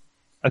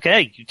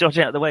 Okay, you dodge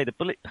out of the way. The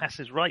bullet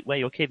passes right where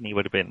your kidney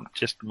would have been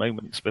just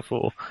moments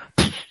before.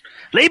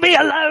 Leave me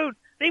alone!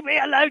 Leave me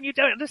alone! You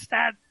don't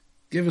understand!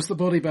 Give us the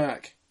body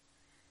back.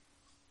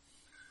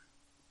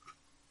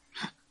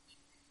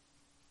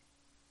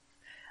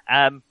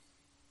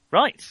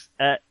 Right,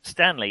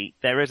 Stanley,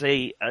 there is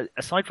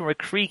aside from a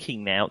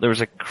creaking now, there is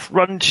a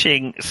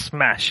crunching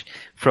smash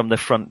from the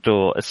front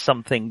door as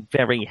something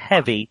very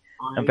heavy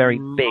and very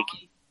big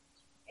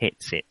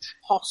hits it.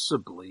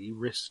 Possibly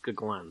risk a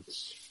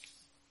glance.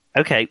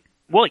 Okay,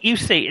 what you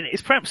see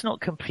is perhaps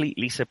not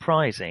completely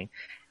surprising.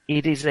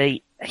 It is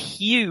a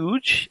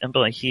huge, and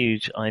by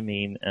huge I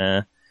mean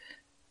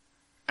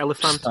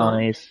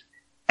elephantine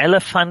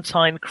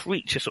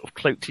creature, sort of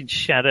cloaked in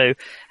shadow,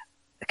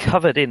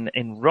 covered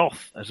in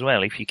wrath as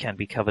well, if you can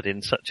be covered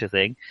in such a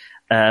thing.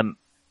 Bloody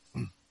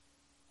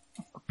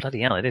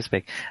hell, it is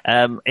big.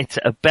 It's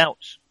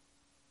about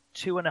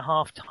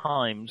 2.5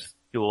 times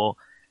your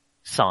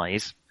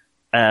size.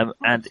 And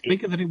it's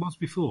bigger than it was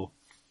before.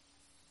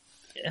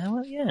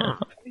 Well, yeah.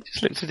 I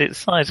just looked at its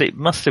size. It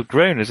must have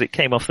grown as it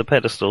came off the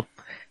pedestal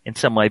in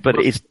some way, but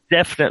it is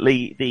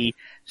definitely the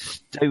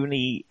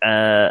stony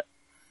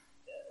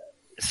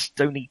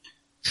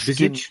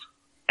skinned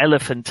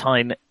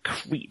elephantine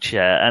creature.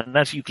 And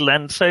as you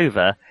glance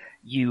over,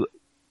 you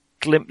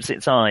glimpse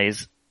its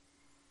eyes,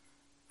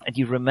 and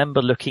you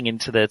remember looking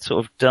into the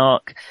sort of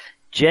dark,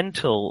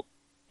 gentle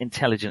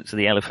intelligence of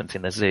the elephant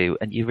in the zoo,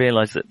 and you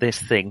realize that this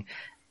thing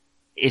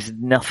is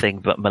nothing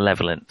but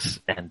malevolence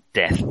and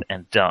death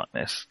and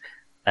darkness.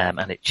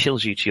 And it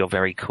chills you to your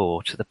very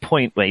core, to the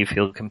point where you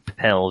feel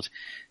compelled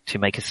to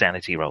make a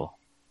sanity roll.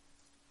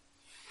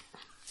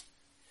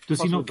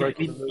 Does he not get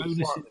any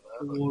bonuses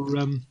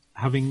for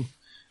having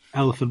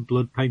elephant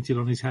blood painted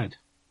on his head?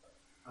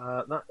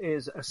 That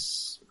is a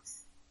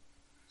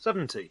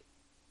 70.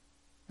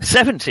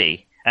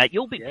 70?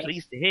 You'll be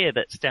pleased to hear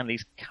that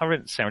Stanley's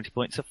current sanity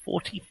points are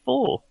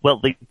 44. Well,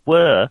 they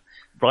were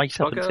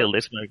right up until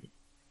this moment.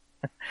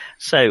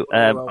 So,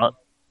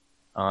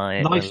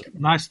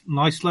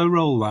 nice low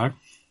roll there.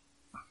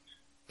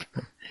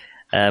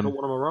 What am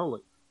I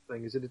rolling?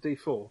 Is it a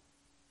D4?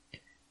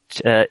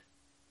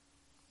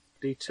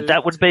 D2?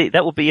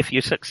 That would be if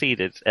you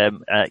succeeded.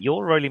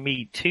 You're rolling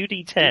me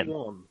 2d10.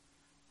 D1.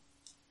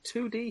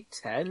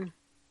 2d10?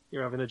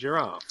 You're having a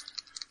giraffe.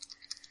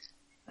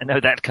 I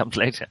know that comes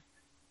later.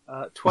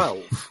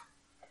 12.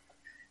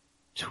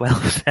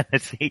 12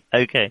 sanity.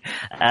 Okay.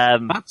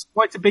 That's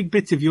quite a big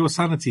bit of your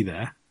sanity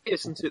there.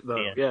 Isn't it though?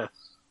 Yeah. Yes.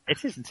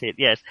 It isn't it?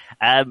 Yes.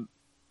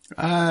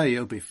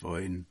 You'll be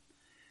fine.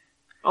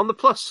 On the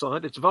plus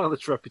side, it's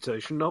Violet's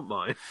reputation, not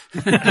mine.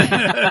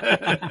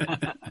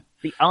 The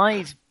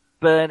eyes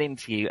burn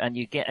into you, and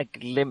you get a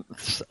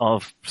glimpse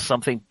of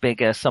something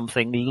bigger,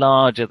 something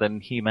larger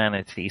than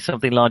humanity,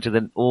 something larger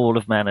than all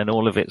of man and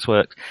all of its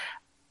works,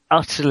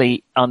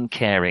 utterly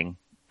uncaring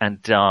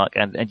and dark,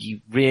 and you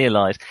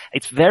realise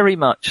it's very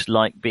much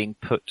like being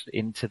put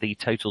into the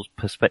total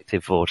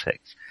perspective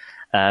vortex.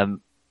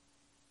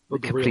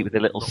 Complete with a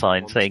little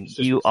sign saying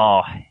you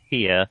are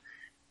here,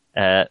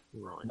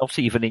 not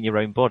even in your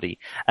own body.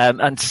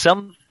 And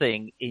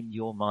something in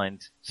your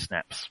mind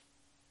snaps.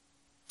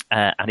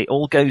 And it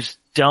all goes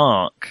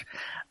dark.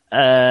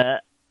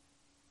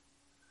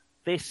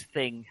 This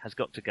thing has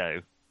got to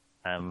go.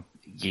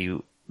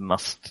 You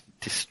must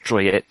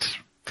destroy it.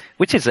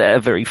 Which is a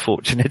very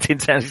fortunate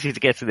insanity to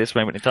get to this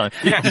moment in time.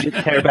 Yes. You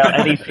don't care about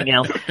anything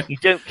else. You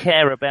don't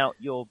care about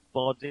your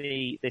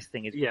body. This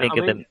thing is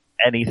bigger than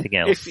anything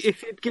else.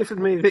 If you'd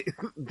given me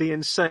the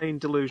insane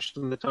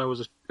delusion that I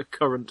was a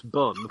current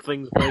bun,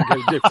 things may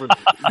go different.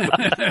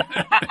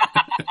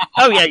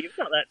 Oh yeah, you've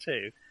got that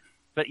too.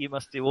 But you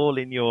must do all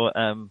in your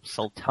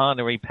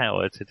sultanary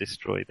power to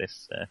destroy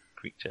this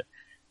creature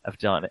of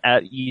darkness.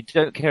 You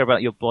don't care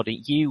about your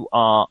body. You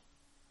are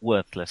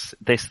worthless.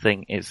 This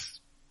thing is...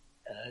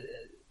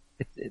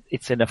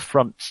 it's an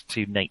affront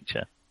to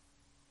nature.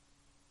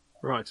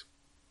 Right.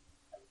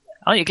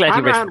 Aren't you glad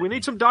you risked? We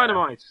need some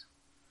dynamite.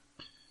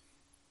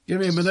 Give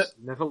me a minute.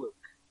 Never look.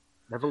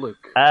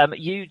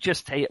 You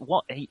just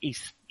what he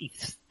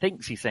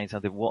thinks he's saying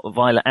something. What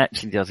Violet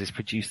actually does is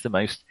produce the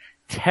most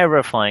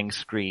terrifying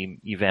scream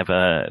you've ever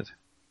heard.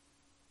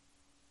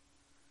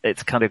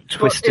 It's kind of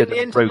twisted in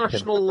the and broken.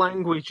 International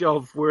language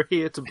of "we're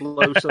here to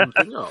blow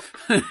something up."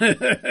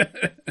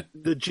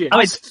 The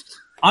gist.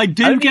 I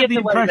do get the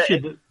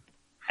impression that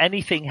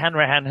anything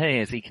Hanrahan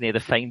hears, he can hear the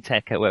faint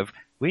echo of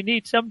 "we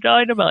need some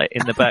dynamite"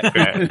 in the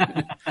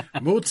background.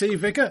 More tea,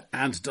 Vicar,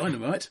 and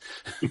dynamite.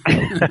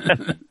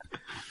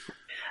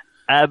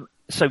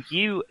 So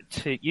you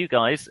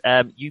guys,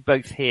 you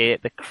both hear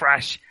the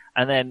crash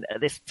and then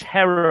this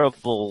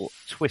terrible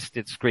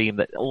twisted scream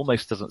that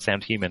almost doesn't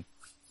sound human.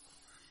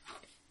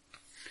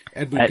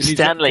 Edward,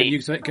 Stanley, can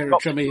you take care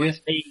of Chummy here?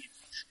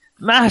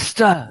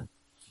 Master!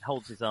 He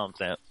holds his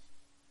arms out.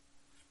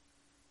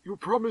 You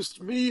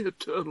promised me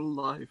eternal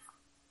life.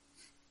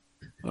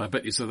 I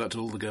bet you said that to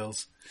all the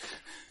girls.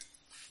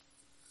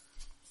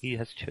 He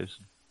has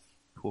chosen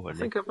poorly. I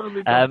think I've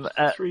only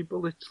got 3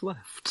 bullets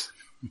left.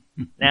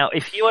 Now,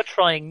 if you are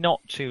trying not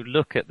to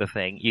look at the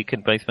thing, you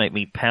can both make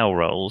me power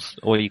rolls,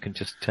 or you can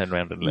just turn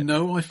around and look.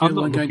 No, I feel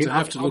I'm going to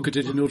have to look at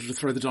it in order to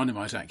throw the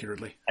dynamite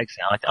accurately. I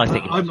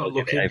think I'm not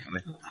looking.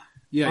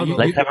 Yeah, I'm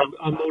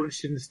more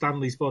interested in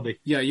Stanley's body.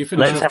 Yeah, you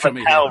finish. Let's have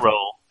a power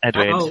roll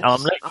Edwin.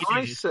 I'm letting you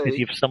do this because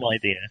you have some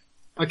idea.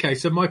 Okay,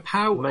 so my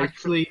POW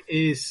actually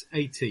is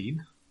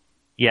 18.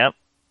 Yep.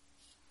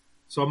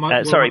 So I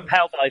might.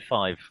 POW by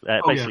 5.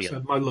 Basically.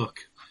 So my luck.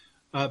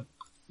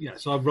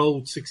 So I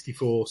rolled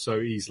 64, so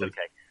easily.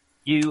 Okay.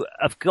 You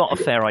have got a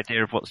fair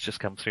idea of what's just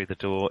come through the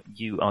door.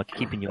 You are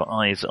keeping your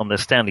eyes on the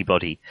Stanley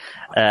body,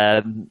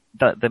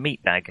 the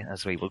meat bag,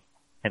 as we will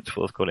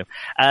henceforth call him.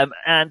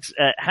 And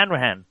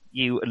Hanrahan,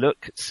 you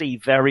see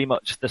very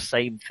much the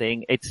same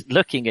thing. It's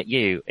looking at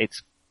you.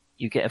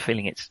 You get a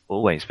feeling it's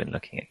always been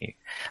looking at you.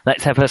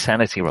 Let's have a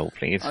sanity roll,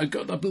 please. I've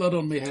got the blood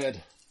on my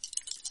head.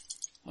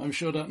 I'm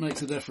sure that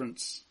makes a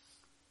difference.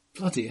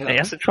 Bloody hell. He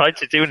hasn't tried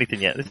to do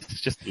anything yet. This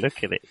is just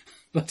look at it.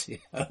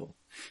 Bloody hell.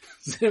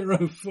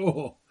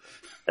 0-4.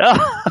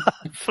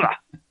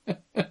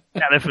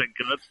 Elephant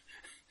God.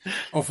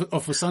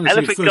 Off a sanity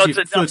of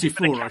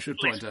 34, I should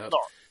point out.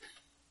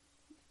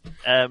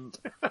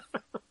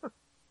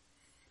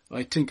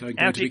 I think I'm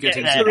going to be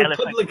getting some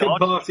Republican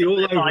Party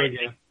all over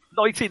again.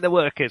 Lighting the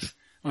workers.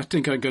 I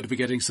think I'm going to be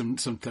getting some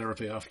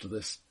therapy after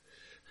this.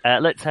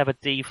 Let's have a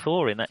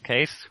D4 in that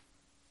case.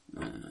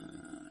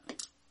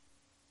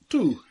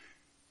 2.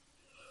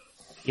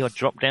 You're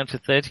dropped down to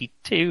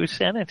 32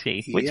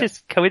 sanity, which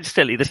is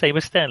coincidentally the same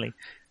as Stanley.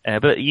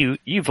 But you've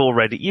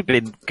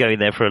been going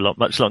there for a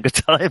much longer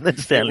time than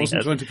Stanley has.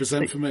 It wasn't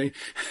 20% for me.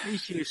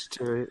 He's used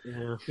to it,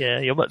 yeah. Yeah,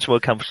 you're much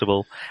more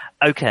comfortable.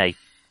 Okay.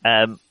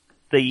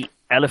 The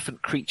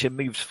elephant creature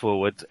moves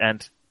forward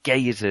and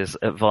gazes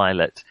at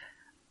Violet.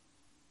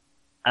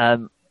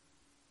 And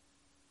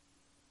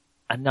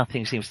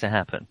nothing seems to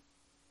happen.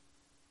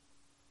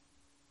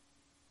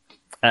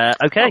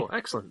 Okay. Oh,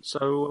 excellent.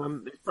 So,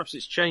 perhaps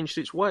it's changed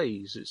its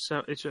ways. It's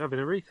having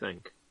a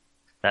rethink.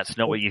 That's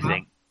not what you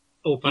think.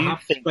 Or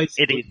perhaps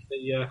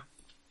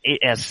it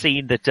has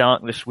seen the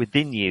darkness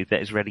within you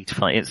that is ready to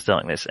fight its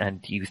darkness,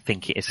 and you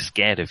think it is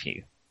scared of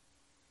you.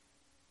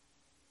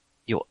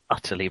 You're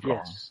utterly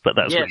wrong, but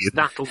that's what you.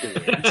 That'll do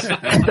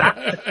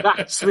it.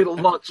 That's the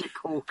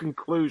logical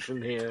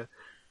conclusion here.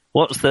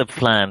 What's the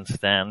plan,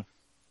 Stan?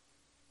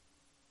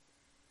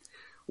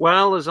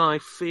 Well, as I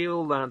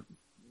feel that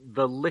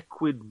the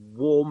liquid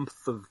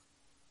warmth of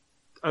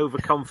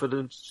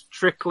overconfidence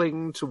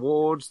trickling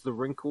towards the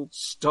wrinkled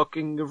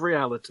stocking of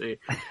reality,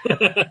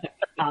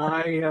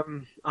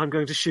 I'm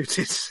going to shoot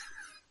it.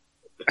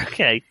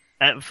 Okay,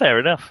 fair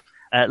enough.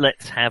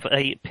 Let's have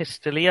a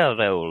Pistolier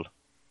roll.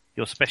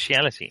 Your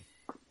speciality.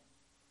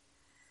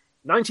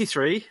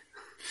 93.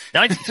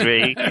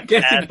 93.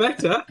 Getting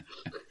better.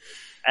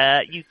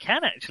 You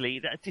can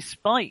actually,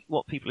 despite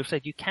what people have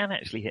said, you can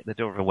actually hit the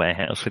door of a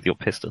warehouse with your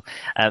pistol.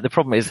 The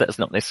problem is that's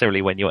not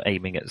necessarily when you're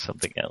aiming at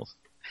something else.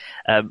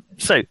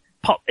 So,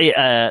 pop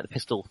the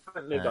pistol.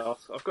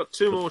 I've got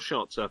 2 more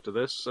shots after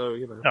this, so,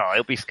 you know. Oh,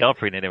 it'll be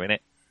scarpering in a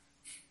minute.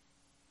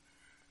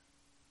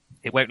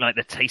 It won't like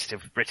the taste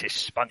of British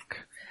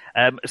spunk.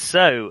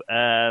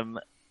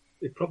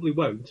 It probably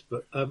won't,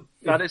 but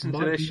that isn't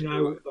an issue.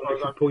 Now that I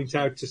can point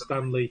out to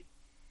Stanley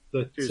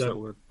that use that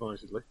word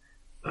advisedly.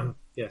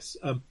 Yes,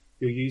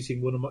 you're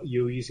using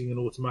an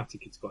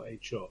automatic. It's got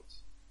 8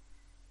 shots.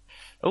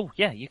 Oh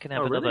yeah, you can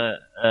have another.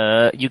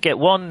 Really? You get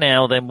 1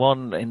 now, then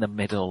 1 in the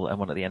middle, and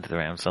 1 at the end of the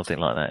round. Something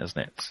like that, isn't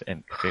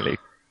it? Really.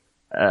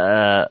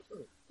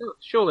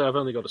 Surely I've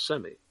only got a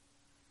semi.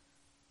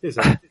 Is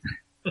that?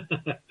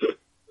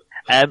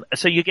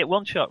 So you get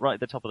 1 shot right at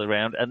the top of the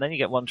round, and then you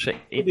get 1 shot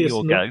in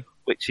your go,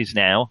 which is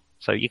now.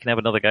 So you can have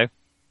another go.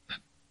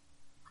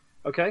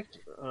 Okay.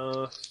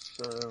 So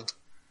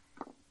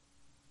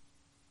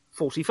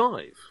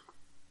 45.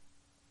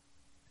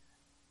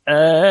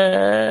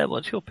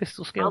 What's your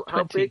pistol skill?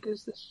 How big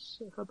is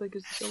this? How big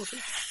is this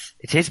elephant?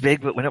 It is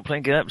big, but we're not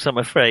playing GURPS, I'm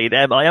afraid.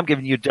 I am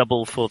giving you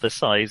double for the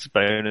size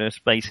bonus,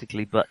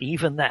 basically, but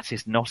even that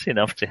is not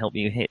enough to help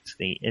you hit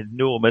the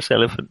enormous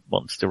elephant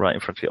monster right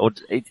in front of you. Or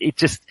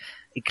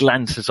it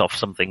glances off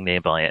something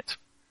nearby it.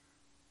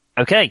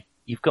 Okay,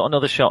 you've got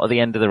another shot at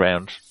the end of the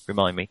round.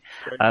 Remind me,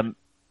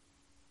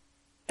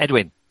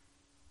 Edwin.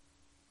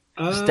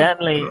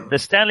 The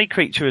Stanley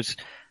creature is.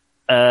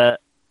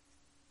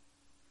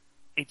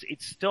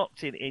 It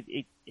stopped in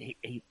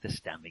the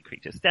Stanley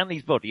creature.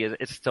 Stanley's body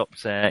is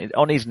stopped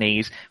on his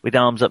knees with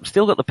arms up,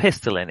 still got the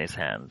pistol in his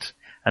hand,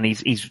 and he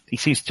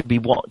seems to be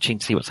watching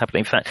to see what's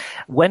happening. In fact,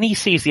 when he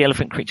sees the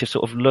elephant creature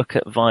sort of look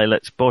at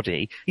Violet's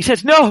body, he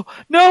says, "No,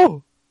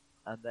 no!"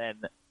 And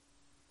then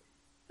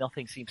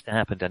nothing seems to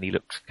happen, and he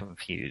looks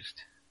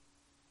confused.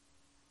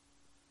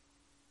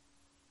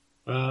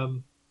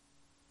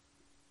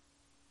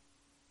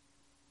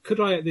 Could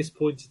I, at this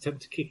point,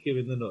 attempt to kick him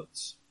in the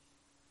nuts?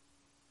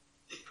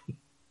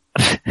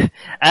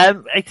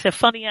 It's a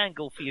funny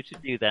angle for you to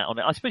do that on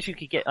it. I suppose you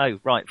could get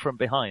from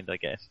behind, I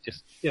guess,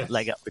 just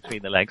leg up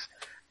between the legs.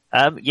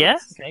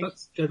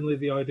 That's generally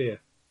the idea.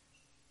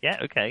 Yeah,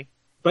 okay.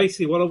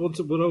 Basically, what I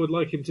would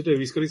like him to do,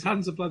 he's got his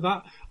hands up like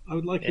that. I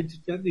would like him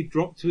to gently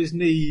drop to his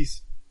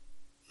knees,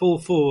 fall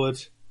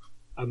forward,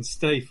 and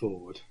stay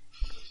forward.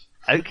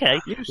 Okay,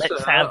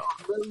 let's have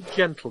no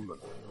gentleman.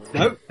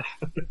 No.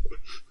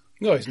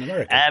 No, he's an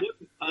American.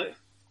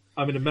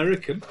 I'm an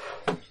American.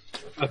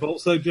 I've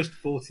also just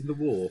fought in the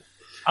war.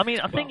 I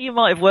mean, I think you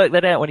might have worked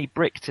that out when he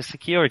bricked a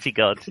security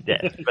guard to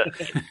death. But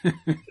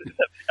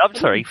I'm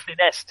sorry,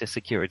 finessed a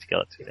security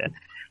guard to death.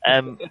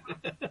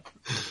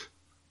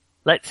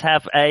 Let's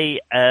have a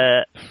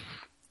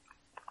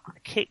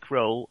kick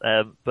roll,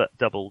 but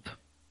doubled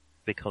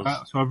because.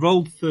 So I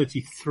rolled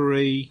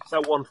 33. Is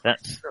that one?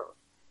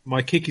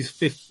 My kick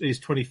is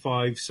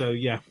 25. So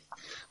yeah,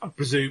 I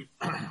presume.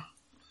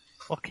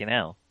 Fucking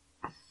hell.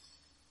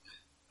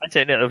 I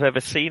don't know if I've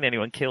ever seen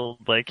anyone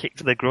killed by a kick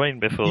to the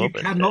groin before. You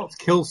cannot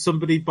kill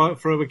somebody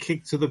from a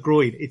kick to the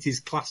groin. It is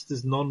classed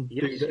as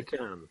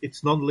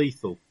It's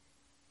non-lethal.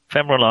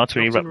 Femoral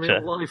artery rupture. In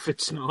real life,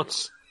 it's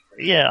not.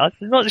 Yeah, I'm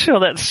not sure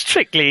that's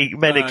strictly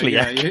medically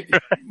accurate.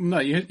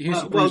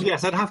 Well,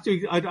 yes, I'd have to.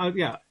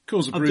 Yeah,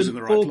 cause a bruise in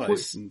the right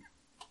place.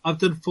 I've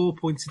done 4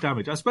 points of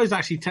damage. I suppose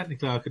actually,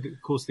 technically, I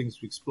could cause things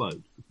to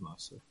explode.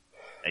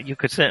 You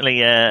could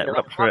certainly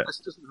rupture it. This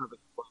doesn't have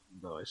exploding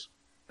dice.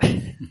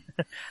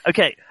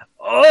 Okay.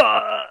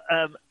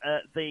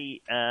 The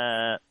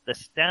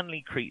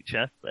Stanley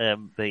creature,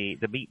 the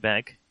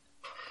meatbag.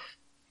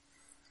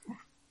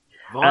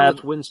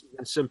 Violet wins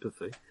in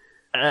sympathy.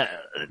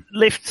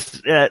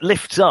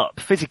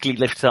 Physically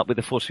lifts up with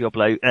the force of your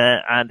blow,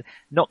 and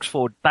knocks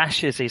forward,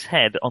 bashes his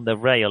head on the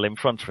rail in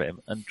front of him,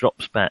 and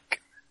drops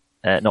back,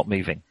 not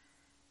moving.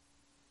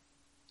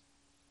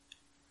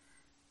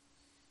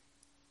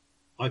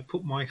 I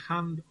put my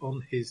hand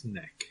on his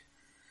neck.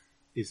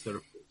 Is there a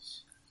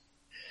pulse?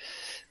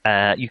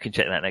 You can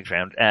check that next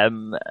round.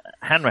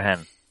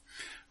 Hanrahan.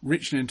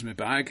 Reaching into my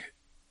bag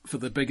for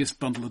the biggest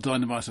bundle of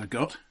dynamite I've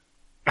got.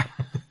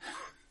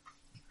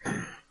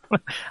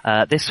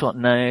 This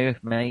one, no.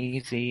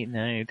 Maisie,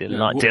 no.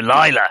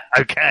 Delilah,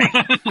 okay.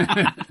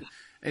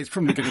 It's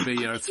probably going to be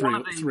 3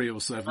 or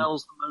 7.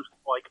 Smells the most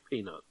like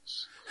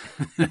peanuts.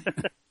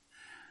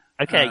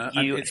 Okay,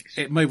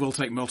 it may well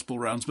take multiple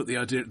rounds, but the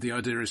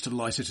idea is to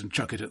light it and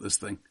chuck it at this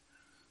thing.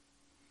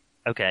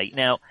 Okay,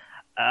 now,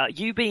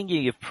 you being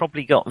you've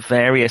probably got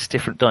various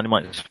different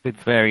dynamites with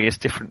various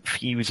different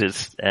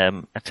fuses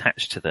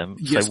attached to them.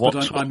 Yes, so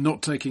but I'm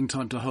not taking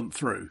time to hunt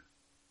through.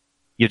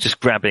 You're just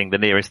grabbing the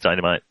nearest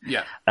dynamite.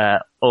 Yeah.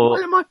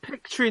 Why am I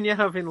picturing you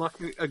having like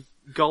a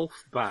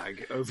golf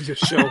bag over your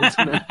shoulder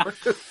now?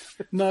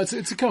 No, it's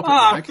a carpet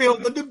bag. I feel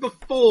the number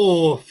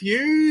 4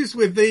 fuse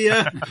with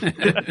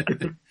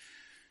the...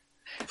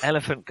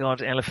 Elephant God,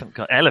 here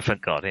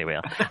we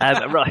are.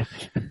 Right.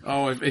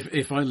 Oh,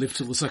 if I live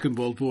till the Second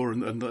World War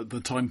and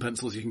the time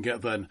pencils you can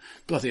get then,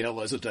 bloody hell,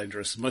 those are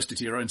dangerous. Mostly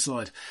to your own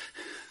side.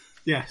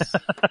 Yes.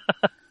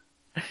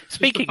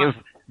 Speaking of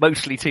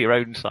mostly to your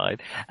own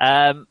side,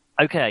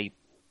 okay.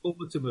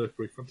 Over to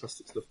Mercury,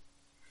 fantastic stuff.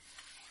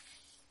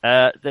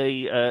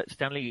 The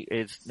Stanley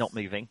is not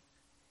moving.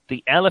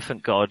 The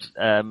Elephant God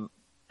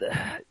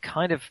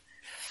kind of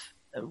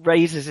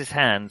raises his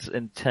hands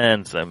and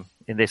turns them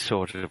in this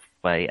sort of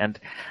way, and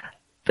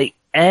the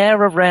air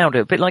around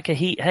it, a bit like a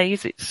heat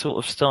haze, it sort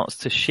of starts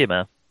to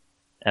shimmer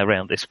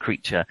around this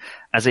creature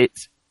as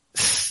it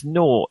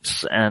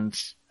snorts, and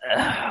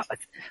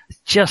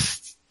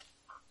just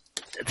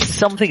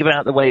something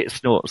about the way it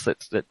snorts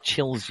that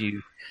chills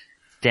you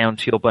down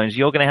to your bones.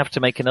 You're going to have to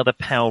make another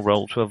power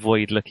roll to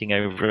avoid looking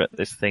over at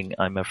this thing,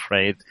 I'm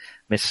afraid,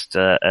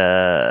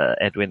 Mr.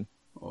 Edwin.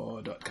 Oh,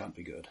 that can't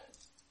be good.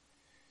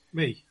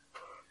 Me?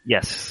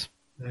 Yes.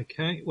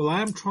 Okay. Well,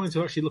 I am trying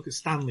to actually look at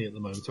Stanley at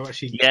the moment. So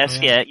actually, you're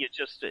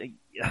just.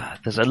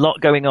 There's a lot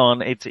going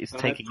on. It's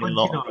taking a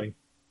lot.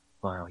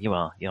 Wow, you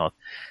are.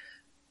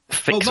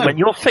 When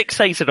you're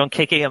fixated on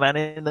kicking a man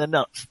in the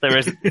nuts, there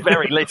is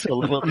very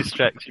little that will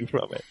distract you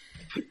from it.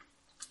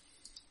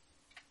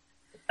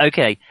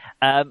 Okay,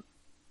 and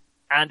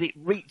it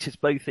reaches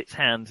both its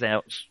hands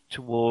out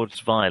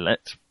towards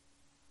Violet,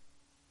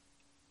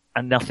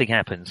 and nothing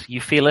happens. You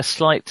feel a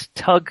slight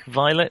tug,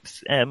 Violet,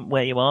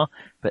 where you are,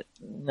 but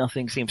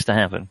nothing seems to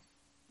happen.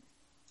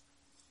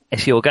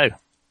 It's your go.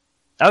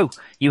 Oh,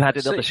 you had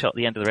another shot at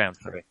the end of the round,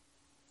 sorry.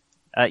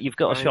 You've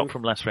got a shot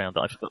from last round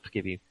that I forgot to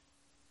give you.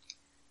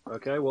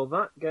 Okay, well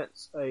that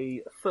gets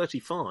a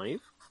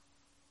 35.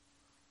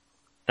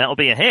 That'll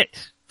be a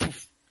hit.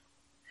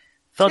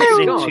 Thuds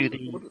into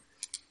the...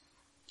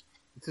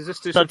 Does this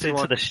do thuds something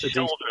into like the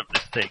shoulder of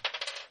this thing.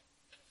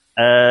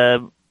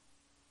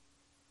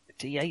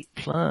 D8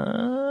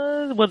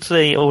 plus... What's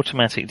the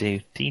automatic do?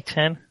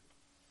 D10?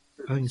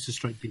 I think it's a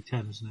straight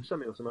D10, isn't it?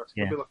 Semi-automatic.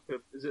 Yeah.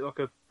 Is it like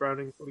a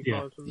Browning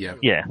 45?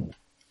 Yeah.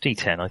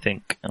 D10, I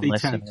think.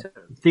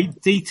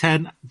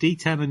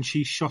 D10, and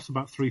she shot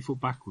about 3 foot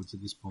backwards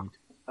at this point.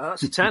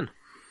 That's a 10.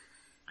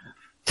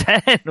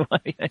 10? Well,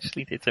 you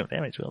actually did some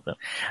damage, well done.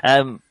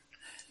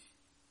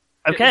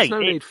 Okay. There's no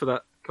need for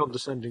that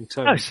condescending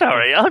tone. Oh,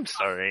 sorry, I'm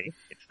sorry.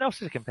 It's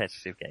not a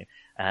competitive game.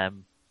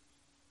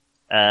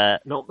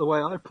 Not the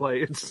way I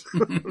play it.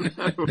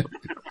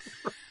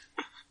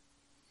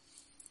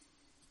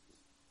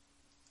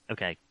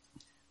 Okay.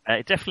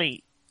 It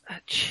definitely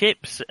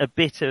chips a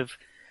bit of...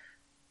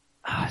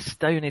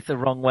 stone is the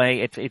wrong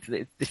way.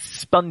 This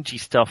spongy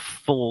stuff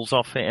falls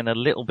off it, and a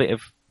little bit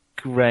of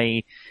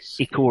grey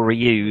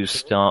Ikoryus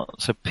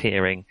starts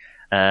appearing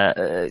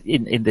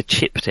in the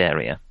chipped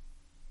area.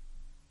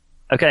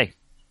 Okay.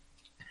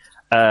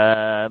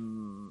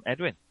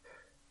 Edwin.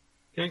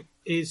 Okay.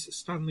 Is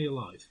Stanley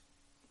alive?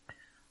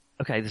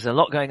 Okay, there's a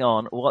lot going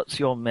on. What's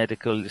your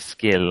medical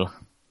skill?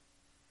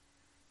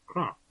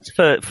 Crap.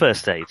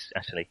 First aid,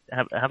 actually.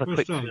 Have a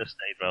quick first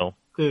aid roll.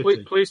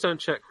 Please don't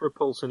check for a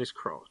pulse in his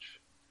crotch.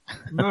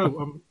 No,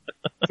 I'm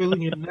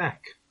feeling your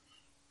neck.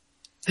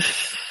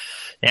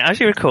 Now,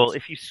 as you recall,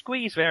 if you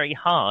squeeze very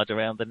hard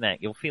around the neck,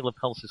 you'll feel the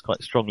pulses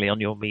quite strongly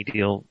on your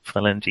medial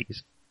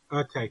phalanges.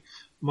 Okay.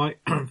 My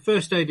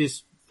first aid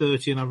is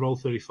 30 and I roll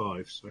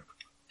 35, so.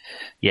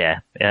 Yeah,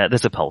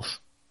 there's a pulse.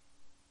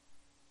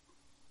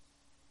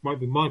 Might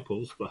be my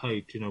pulse, but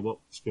hey, do you know what?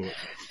 Screw it.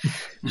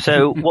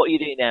 So, what are you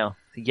doing now?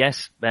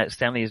 Yes,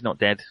 Stanley is not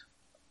dead.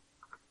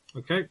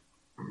 Okay.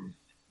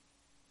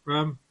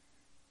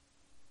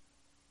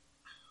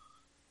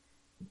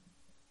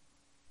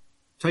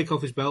 Take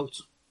off his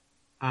belt.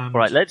 And... All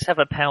right, let's have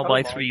a POW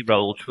by 3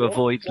 roll to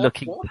avoid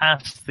looking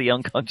past the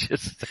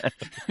unconscious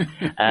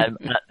at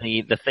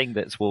the thing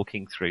that's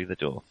walking through the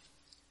door.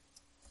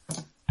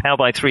 POW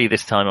by 3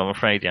 this time, I'm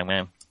afraid, young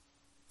man.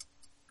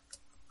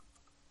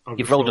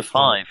 You've rolled a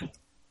 5. Oh,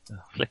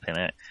 flipping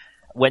it.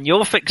 When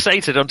you're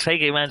fixated on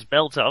taking a man's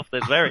belt off,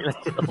 there's very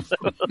little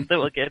that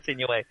will get in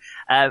your way.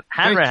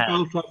 Hanrahan. Take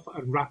his belt off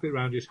and wrap it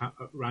around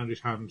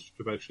his hand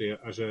to basically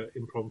as an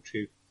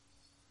impromptu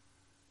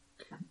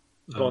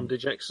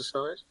bondage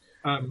exercise.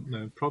 No,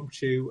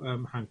 impromptu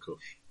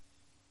handcuffs.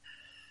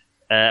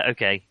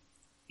 Okay.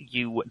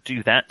 You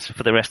do that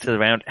for the rest of the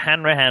round.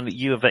 Hanrahan,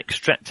 you have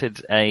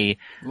extracted a...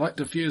 Light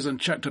diffuse and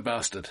checked a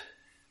bastard.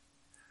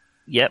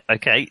 Yep,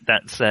 okay.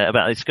 That's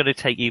it's going to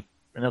take you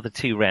another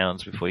 2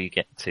 rounds before you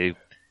get to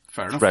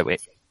throw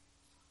it.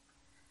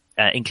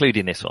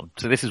 Including this one.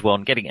 So this is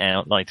one, getting it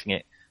out, lighting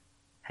it,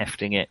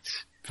 hefting it.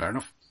 Fair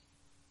enough.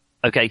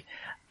 Okay.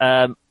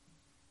 The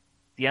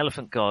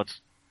elephant god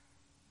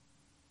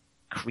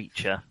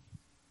creature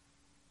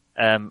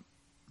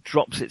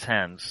drops its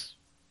hands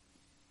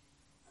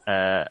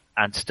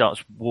and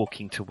starts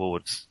walking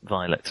towards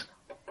Violet.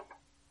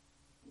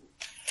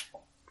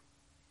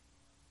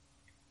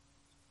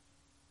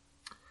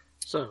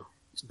 So,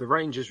 the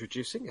range is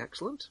reducing.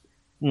 Excellent.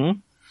 Mm-hmm.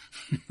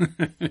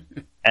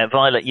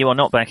 Violet, you are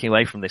not backing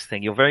away from this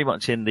thing. You're very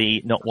much in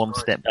the not one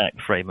step back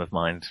frame of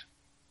mind.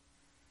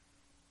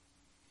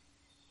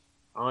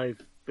 You're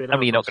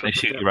not going to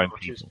shoot your own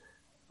people.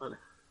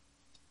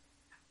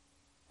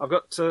 I've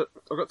got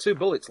 2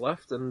 bullets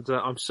left, and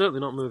I'm certainly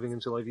not moving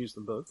until I've used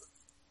them both.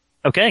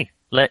 Okay,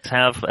 let's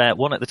have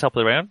one at the top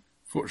of the round.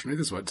 Fortunately,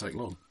 this won't take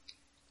long.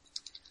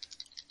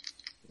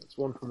 That's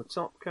one from the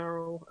top,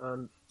 Carol,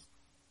 and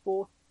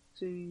 40...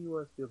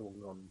 Where's the other one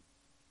gone?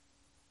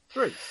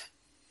 3.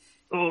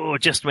 Oh,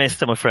 just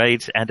missed, I'm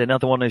afraid. And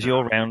another one as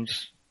your round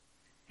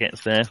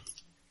gets there.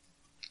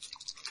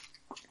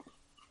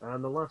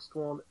 And the last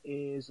one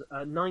is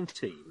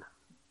 19.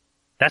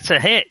 That's a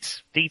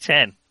hit.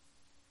 D10.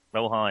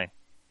 Roll high.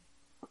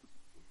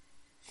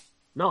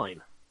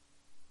 9.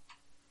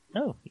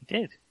 Oh, he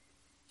did.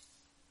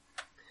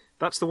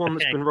 That's the one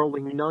that's been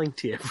rolling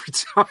 90 every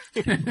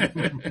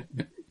time.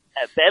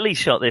 Belly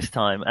shot this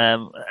time.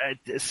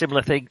 A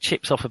similar thing,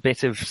 chips off a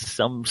bit of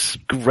some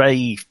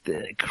grey,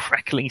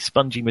 crackling,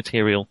 spongy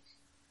material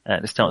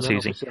and starts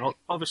oozing.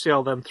 Obviously,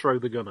 I'll then throw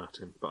the gun at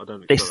him, but I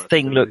don't. This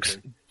thing looks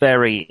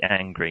very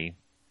angry.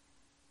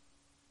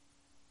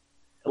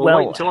 Well,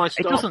 wait until I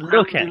start it doesn't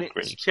look angry.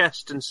 Its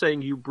chest and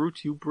saying, "You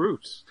brute, you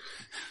brute."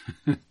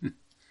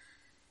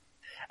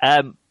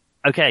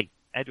 Okay,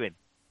 Edwin.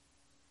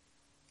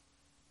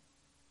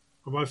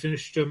 Have I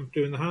finished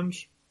doing the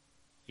hands?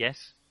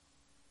 Yes.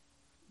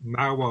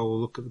 Now I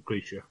will look at the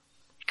creature.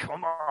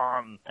 Come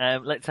on.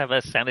 Let's have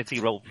a sanity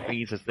roll,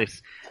 please, as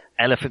this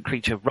elephant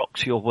creature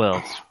rocks your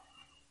world.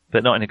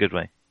 But not in a good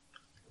way.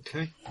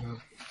 Okay.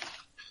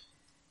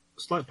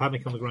 Slight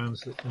panic on the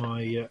grounds that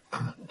my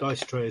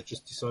dice tray has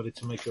just decided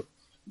to make a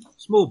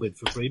small bid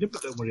for freedom,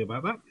 but don't worry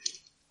about that.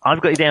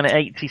 I've got you down at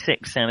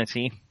 86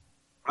 sanity.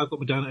 I've got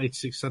me down at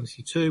 86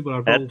 sanity too, but I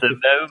rolled... At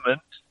the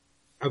moment.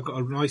 I've got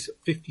a nice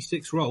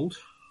 56 rolled.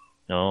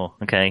 Oh,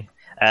 okay.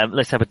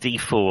 Let's have a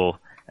D4.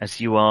 As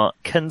you are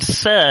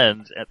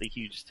concerned at the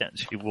huge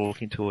statue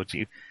walking towards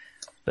you.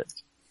 But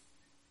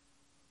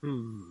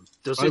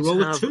does it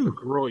have a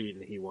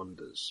groin, he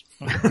wonders?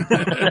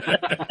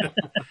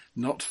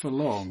 Not for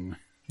long.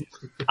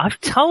 If I've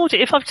told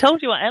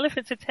you our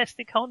elephants are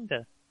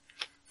testiconda.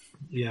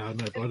 Yeah, I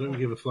know, but I don't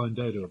give a flying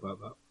dodo about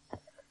that.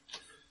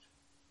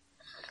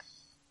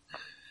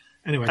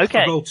 Anyway, okay.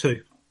 I rolled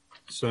 2.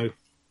 So,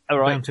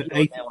 down to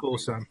 84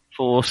 Sam.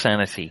 4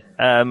 sanity.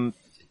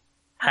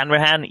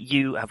 Hanrahan,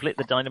 you have lit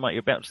the dynamite.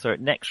 You're about to throw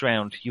it. Next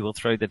round, you will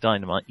throw the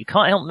dynamite. You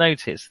can't help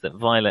notice that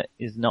Violet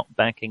is not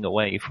backing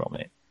away from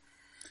it.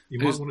 You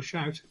might want to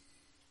shout.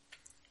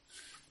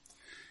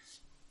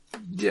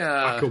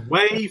 Yeah. Back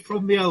away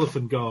from the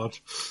elephant guard.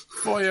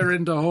 Fire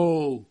in the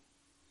hole.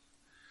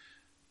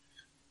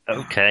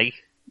 Okay.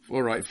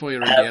 All right, fire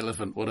in the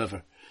elephant,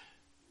 whatever.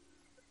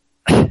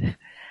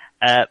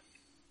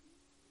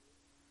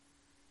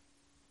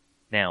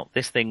 Now,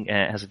 this thing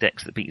has a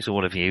dex that beats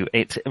all of you.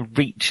 It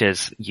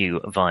reaches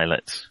you,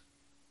 Violet.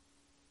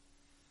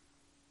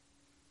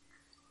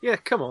 Yeah,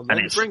 come on,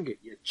 then. Bring it,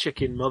 you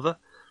chicken mother.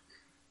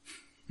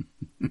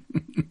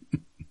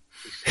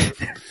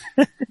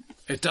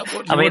 Is that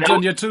what you want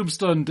on your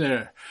tombstone,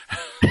 dear?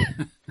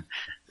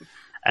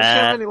 Does she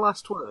have any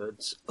last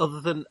words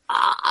other than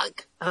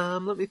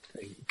let me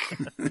think.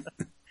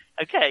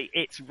 Okay,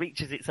 it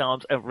reaches its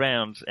arms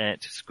around to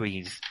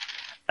squeeze.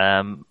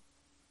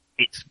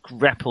 It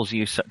grapples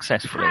you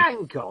successfully.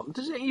 Hang on,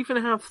 does it even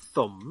have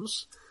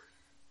thumbs?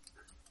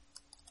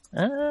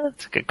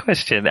 That's a good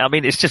question. I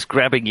mean, it's just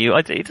grabbing you.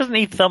 It doesn't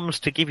need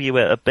thumbs to give you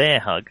a bear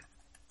hug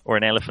or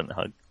an elephant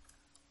hug.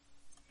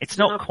 It's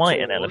not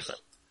quite an elephant.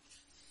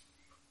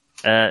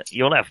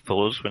 You'll have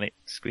paws when it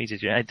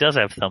squeezes you. It does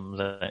have thumbs,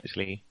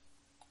 actually.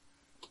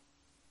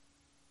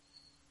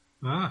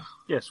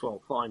 Yes,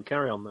 well, fine.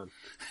 Carry on then.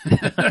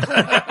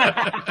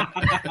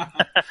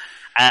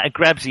 It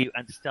grabs you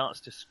and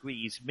starts to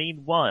squeeze.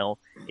 Meanwhile,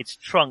 its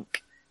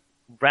trunk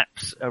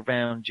wraps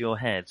around your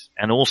head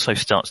and also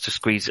starts to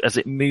squeeze as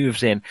it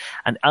moves in.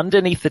 And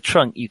underneath the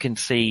trunk, you can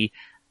see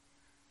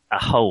a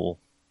hole.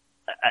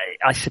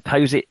 I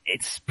suppose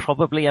it's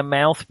probably a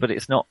mouth, but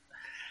it's not.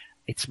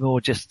 It's more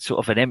just sort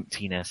of an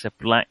emptiness, a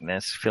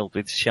blackness filled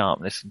with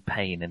sharpness and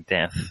pain and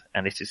death,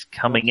 and it is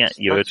coming at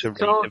you. That's your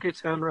target,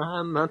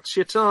 Hanrahan. That's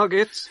your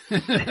target.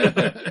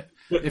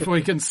 If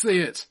we can see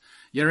it,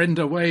 you're in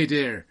the way,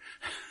 dear.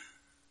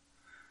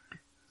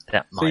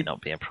 That might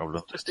not be a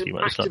problem. Just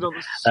impacted on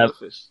the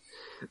surface.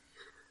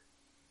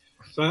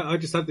 So I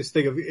just had this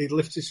thing of it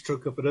lifts its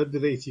trunk up, and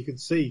underneath you can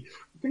see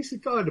a piece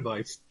of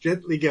dynamite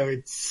gently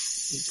going.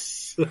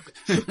 Do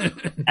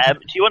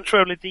you want to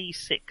roll a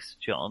d6,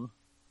 John?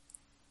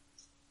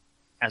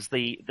 As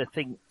the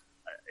thing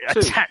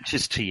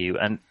attaches to you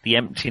and the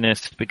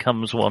emptiness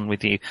becomes one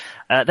with you.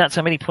 That's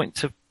how many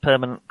points of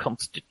permanent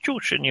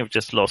constitution you've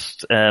just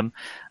lost. And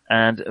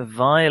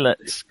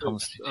Violet's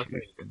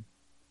constitution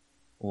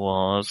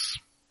was...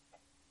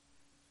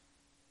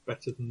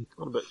 Better than...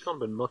 Can't have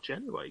been much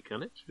anyway,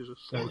 can it? No,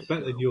 it's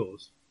better than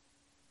yours.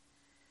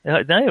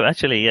 No,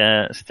 actually,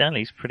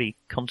 Stanley's pretty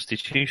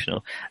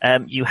constitutional.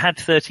 You had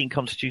 13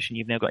 constitution,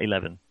 you've now got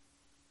 11.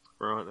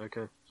 Right,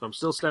 okay. So I'm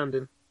still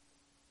standing.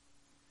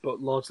 But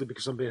largely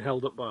because I'm being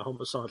held up by a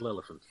homicidal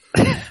elephant.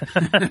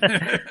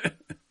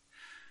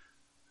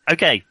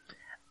 Okay.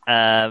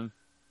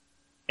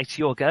 It's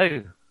your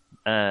go,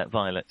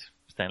 Violet,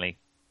 Stanley.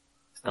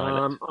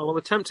 I will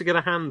attempt to get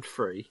a hand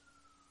free.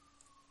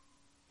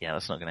 Yeah,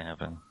 that's not going to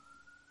happen.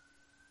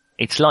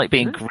 It's like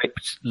being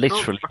gripped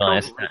literally by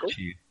a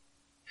statue.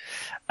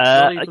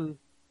 Not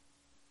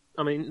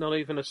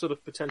even a sort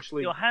of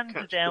potentially... Your hands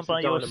are down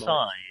by your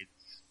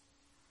sides.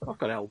 I've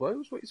got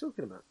elbows. What are you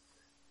talking about?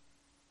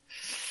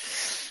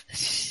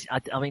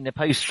 I mean, the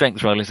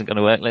post-strength roll isn't going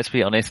to work, let's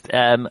be honest.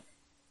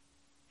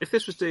 If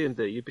this was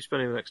D&D, you'd be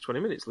spending the next 20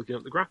 minutes looking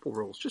at the grapple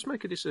rules. Just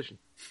make a decision.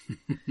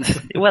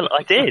 Well,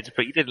 I did,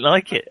 but you didn't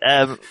like it.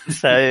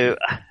 So,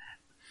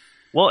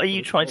 what are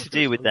you trying to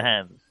do with the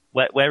hands?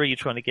 Where are you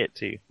trying to get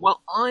to?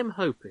 Well, I'm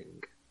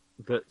hoping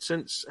that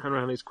since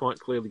Hanrahan is quite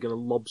clearly going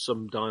to lob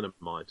some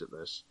dynamite at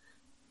this,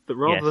 that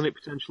rather than it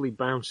potentially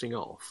bouncing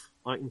off,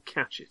 I can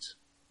catch it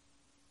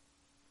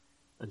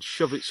and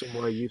shove it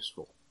somewhere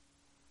useful.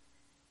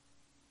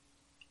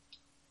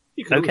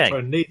 You could always try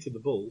and knee to the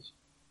balls.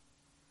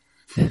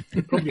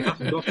 You probably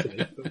haven't gotten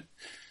it, but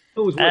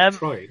always worth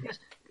trying.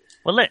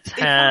 Well, let's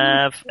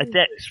have a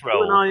dex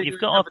roll.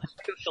 You've got a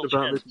discussion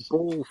about this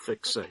ball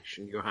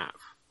fixation you have.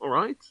 All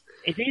right.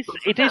 It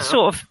is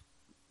sort of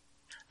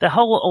the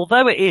whole.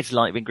 Although it is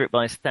like being gripped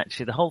by a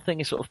statue, the whole thing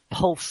is sort of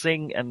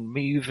pulsing and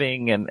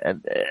moving and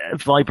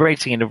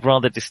vibrating in a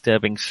rather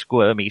disturbing,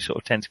 squirmy sort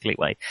of tentacly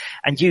way.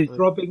 And you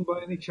throbbing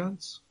by any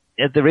chance?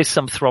 There is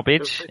some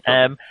throbbage,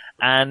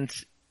 and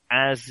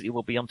as it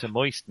will be onto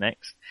moist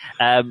next,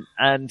 and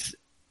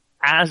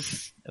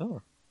as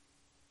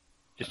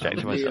just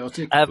changing myself.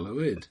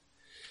 Fluid.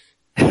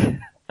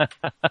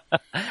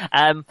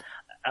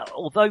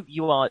 Although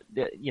you are,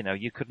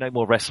 you could no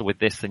more wrestle with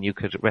this than you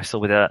could wrestle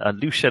with a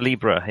Lucha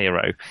Libre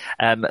hero.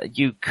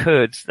 You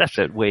could, that's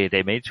a weird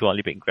image while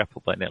you're being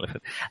grappled by an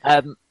elephant.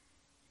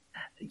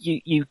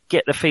 You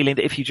get the feeling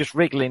that if you just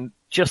wriggle in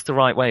just the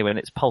right way when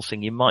it's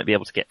pulsing, you might be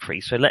able to get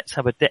free. So let's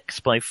have a dex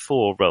by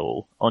 4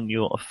 roll on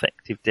your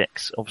effective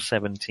dex of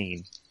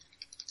 17.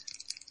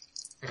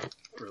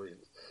 Brilliant.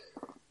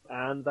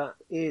 And that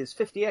is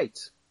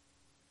 58.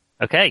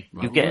 Okay,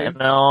 you get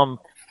an arm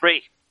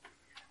free.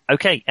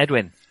 Okay,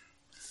 Edwin.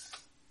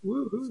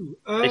 Woohoo!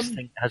 This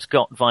thing has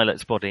got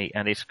Violet's body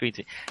and is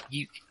squeezing.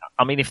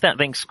 If that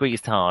thing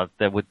squeezed hard,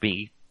 there would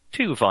be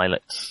 2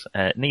 Violets,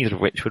 neither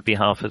of which would be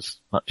half as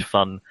much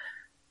fun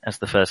as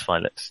the first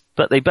Violets.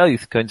 But they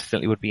both,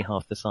 coincidentally, would be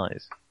half the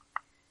size.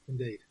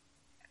 Indeed.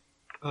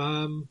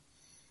 I'm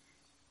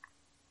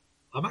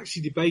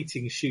actually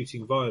debating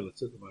shooting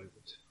Violet at the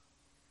moment.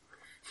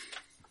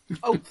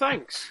 Oh,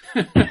 thanks.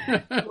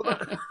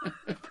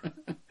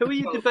 Who are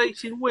you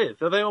debating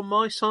with? Are they on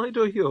my side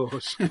or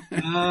yours?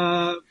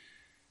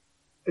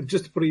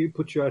 Just to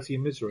put you out of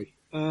your misery.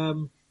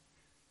 Don't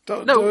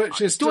do it,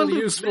 she's still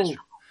useful.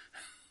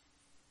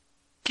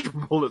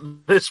 Capable at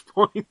this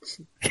point.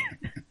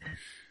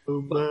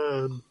 Oh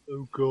man,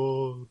 oh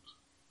god.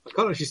 I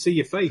can't actually see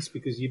your face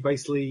because you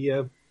basically...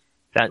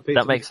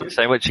 that makes it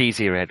so much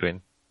easier,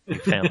 Edwin. You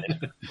found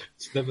it.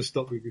 It's never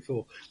stopped me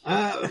before.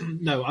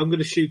 No, I'm going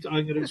to shoot...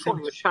 I'm going to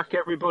attack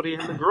everybody in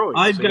the groin.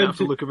 I'm going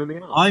to look them in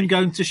the eye. I'm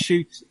going to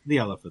shoot the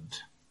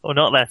elephant. Or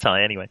not that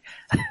eye, anyway.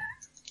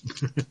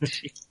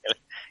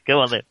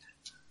 Go on then.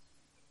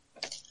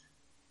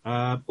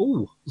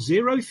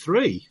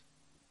 0-3.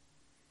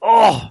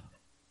 Oh!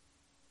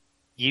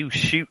 You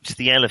shoot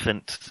the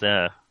elephant,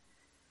 sir.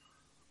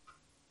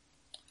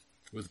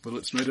 With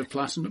bullets made of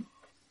platinum?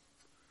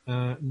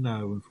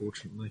 No,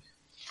 unfortunately.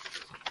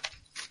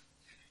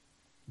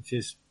 It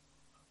is...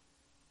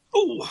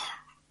 Oh!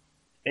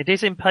 It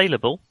is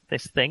impalable,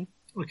 this thing.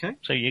 Okay.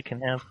 So you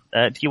can have...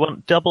 do you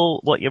want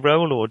double what you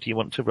roll, or do you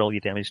want to roll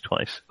your damage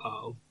twice?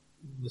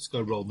 Let's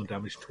go roll my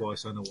damage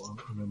twice. I know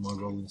my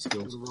rolling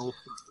skills.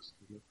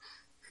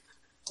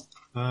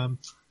 And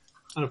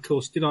of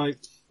course, did I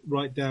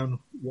write down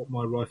what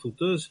my rifle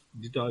does?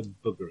 Did I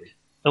buggery?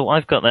 Oh,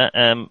 I've got that.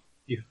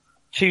 Yeah.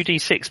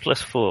 2d6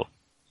 plus 4.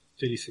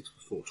 2d6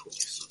 plus 4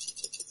 twice.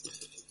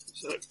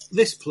 So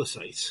this plus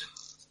 8.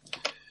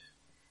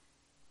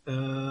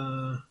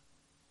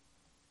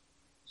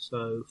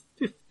 So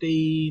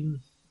 15,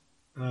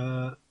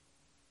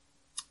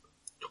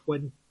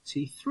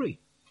 23.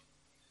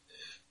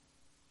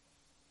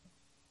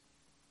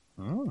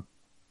 Oh.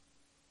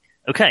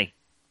 Okay.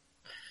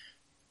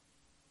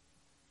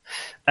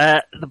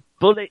 The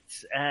bullet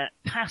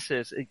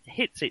passes, it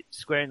hits it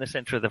square in the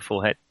center of the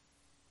forehead,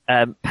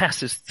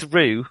 passes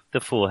through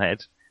the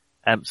forehead.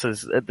 So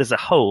there's a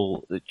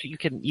hole. You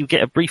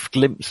get a brief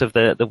glimpse of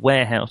the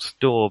warehouse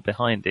door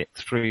behind it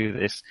through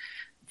this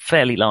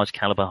fairly large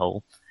caliber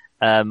hole,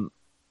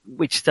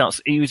 which starts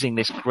oozing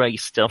this grey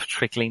stuff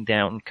trickling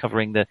down,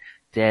 covering the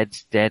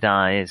dead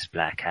eyes,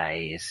 black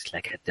eyes,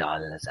 like a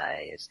doll's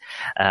eyes.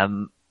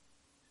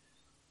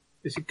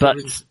 Is it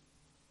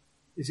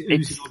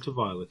oozing onto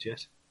violet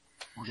yet?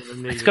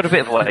 It's got a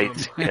bit of way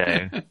to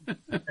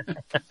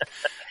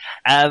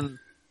go.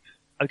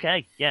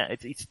 Okay, yeah,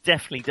 it's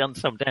definitely done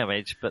some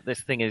damage, but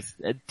this thing it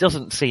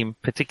doesn't seem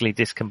particularly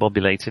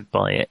discombobulated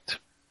by it.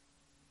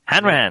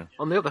 Hanran!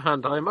 On the other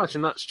hand, I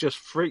imagine that's just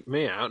freaked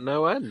me out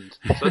no end.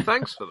 So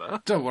thanks for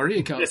that. Don't worry,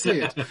 you can't see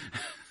it.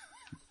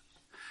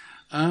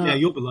 Yeah,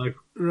 you're below.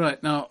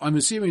 Right, now, I'm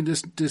assuming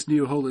this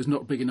new hole is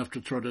not big enough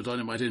to throw the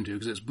dynamite into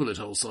because it's bullet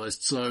hole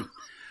sized, so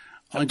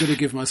I'm going to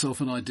give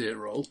myself an idea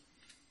roll.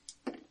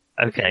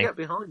 Okay. Get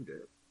behind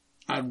it.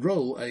 And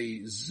roll a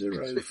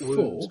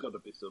 0-4. It's got to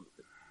be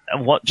something.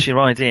 And what's your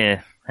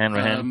idea,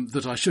 Hanran?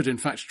 That I should, in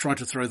fact, try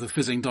to throw the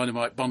fizzing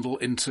dynamite bundle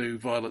into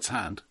Violet's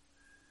hand.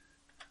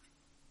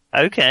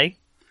 Okay.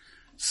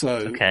 So,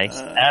 okay.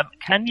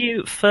 Can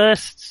you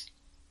first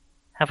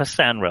have a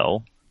SAN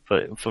roll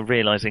for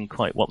realising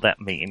quite what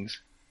that means?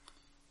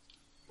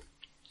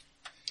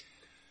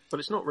 But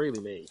it's not really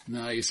me.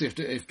 No, you see,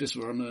 if this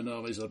were unknown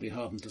armies, I'd be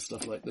hardened to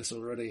stuff like this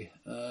already.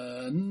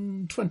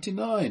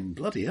 29,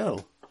 bloody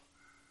hell.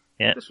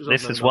 Yeah,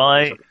 this is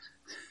why...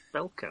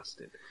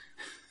 Spellcasting.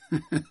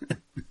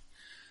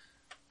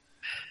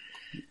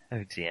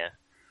 Oh dear.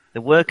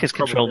 The workers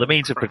control the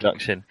means of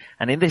production,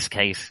 and in this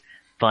case,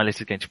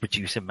 Violet is going to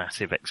produce a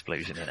massive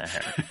explosion in her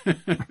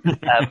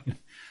hand.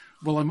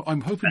 Well,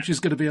 I'm hoping she's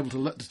going to be able to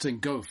let the thing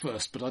go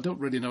first, but I don't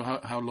really know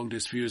how long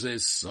this fuse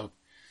is, so...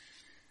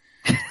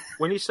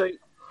 When you say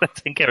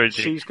that's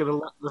encouraging. She's going to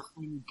let the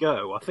thing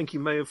go, I think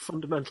you may have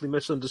fundamentally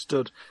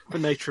misunderstood the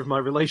nature of my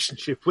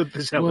relationship with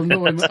this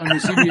element. Well, no, I'm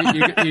assuming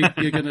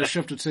you're going to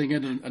shove the thing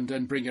in and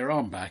then bring your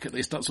arm back. At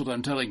least that's what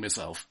I'm telling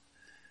myself.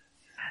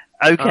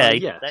 Okay,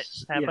 yes.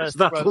 Let's have a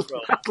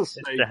that'll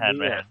save me,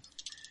 yeah.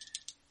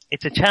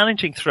 It's a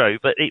challenging throw,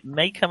 but it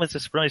may come as a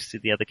surprise to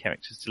the other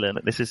characters to learn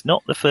that this is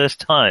not the first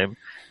time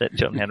that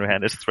John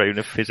Hanrahan has thrown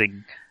a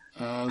fizzing...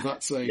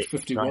 that's a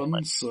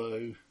 51,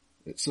 so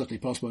it's certainly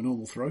past my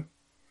normal throw.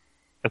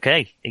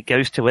 Okay, it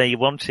goes to where you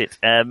want it.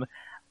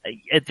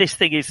 This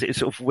thing is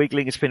sort of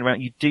wiggling and spinning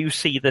around. You do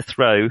see the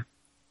throw,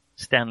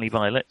 Stanley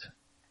Violet.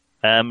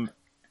 And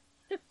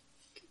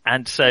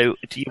so,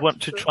 do you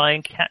want to try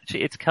and catch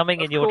it? It's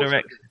coming in your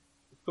direction.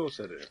 Of course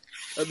I do.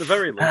 At the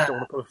very least, I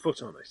want to put a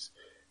foot on it.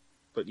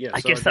 But yes, I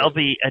guess that'll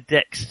be a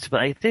dex,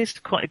 but it is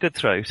quite a good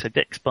throw. So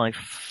dex by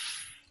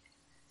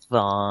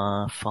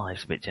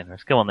 5's a bit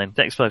generous. Go on then,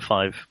 dex by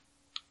 5.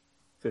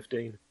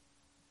 15.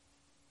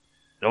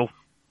 Oh.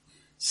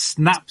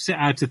 Snaps it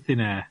out of thin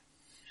air.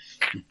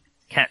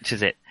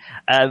 Catches it.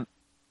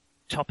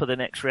 Top of the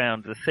next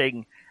round, the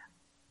thing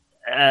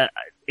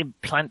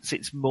implants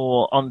its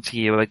maw onto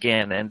you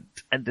again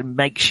and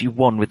makes you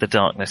one with the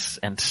darkness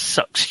and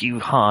sucks you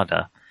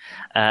harder.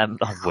 I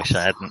wish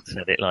I hadn't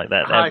said it like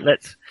that.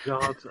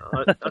 God,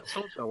 I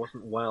told you I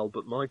wasn't well,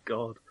 but my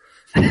God.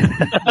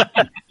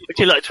 Would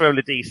you like to roll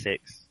a d6?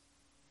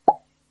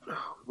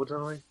 Would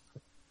I?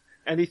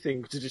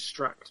 anything to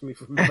distract me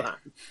from that.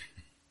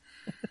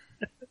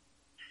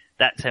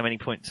 That's how many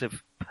points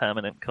of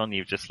permanent con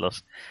you've just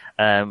lost.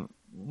 Dear.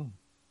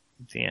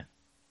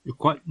 You're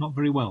quite not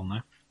very well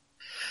now.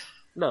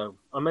 No,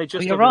 I may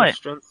just you're have enough right.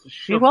 strength to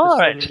shove You this are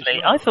thing actually.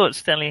 into I my- thought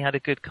Stanley had a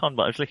good con,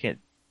 but I was looking at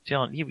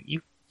John.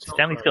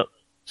 Stanley's great. got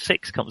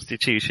 6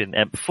 constitution.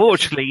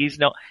 Fortunately, he's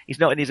not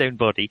in his own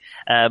body.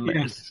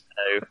 Yes.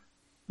 So,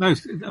 No,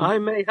 I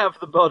may have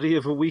the body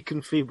of a weak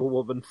and feeble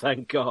woman,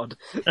 thank God.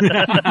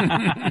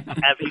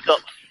 have you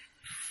got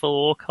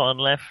 4 con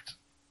left?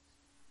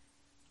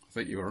 I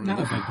think you were on no,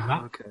 11.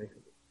 that. Okay.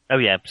 Oh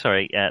yeah,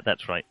 sorry.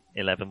 That's right.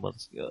 11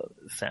 was your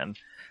Sam.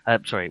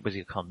 Sorry, it was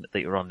your con that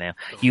you're on now.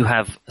 You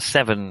have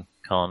 7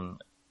 con.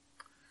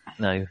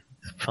 No,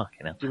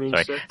 fucking hell. Do you mean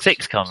Sorry, 6?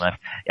 6 con left.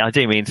 I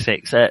do mean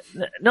 6. Not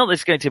that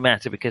it's going to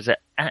matter because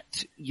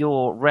at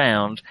your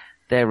round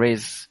there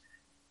is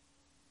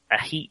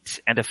a heat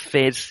and a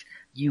fizz.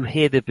 You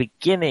hear the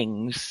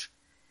beginnings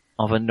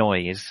of a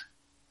noise.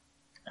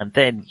 And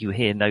then you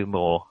hear no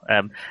more.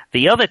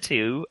 The other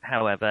 2,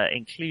 however,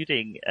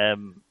 including,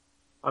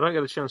 I don't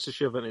get a chance to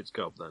shove it in its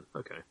gob then.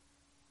 Okay.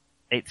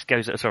 it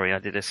goes, sorry, I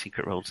did a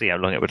secret roll to see how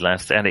long it would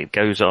last, and it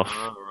goes off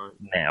Right.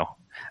 now.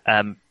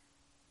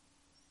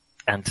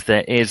 And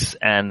there is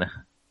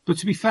But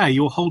to be fair,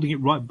 you're holding it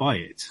right by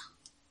it.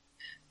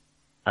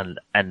 a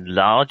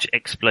large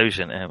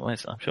explosion. I'm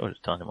sure there's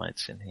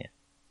dynamite's in here.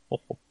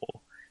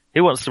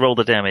 Who wants to roll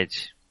the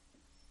damage?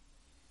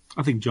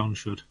 I think John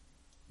should.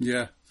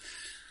 Yeah.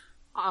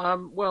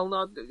 Well,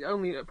 no,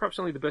 perhaps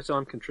only the bit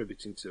I'm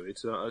contributing to it,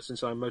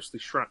 since I'm mostly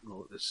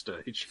shrapnel at this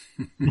stage.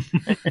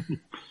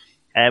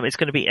 It's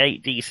going to be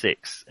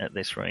 8d6 at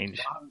this range.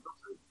 Hang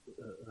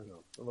on,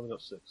 I've only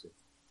got 6 here.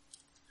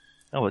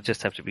 Oh, it'll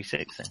just have to be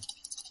 6 then.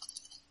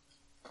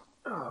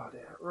 Oh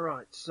dear.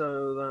 Right,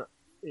 so that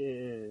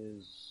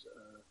is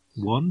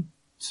 1,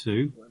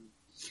 2,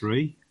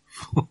 3,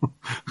 4.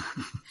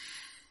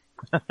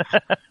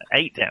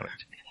 8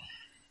 damage.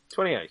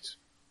 28.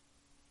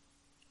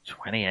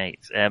 28.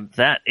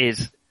 That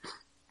is...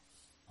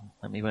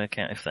 Let me work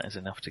out if that is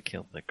enough to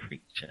kill the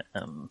creature.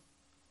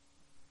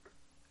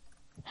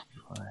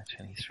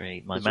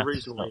 23. My There's a math is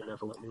reason why you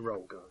never let me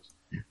roll, guys.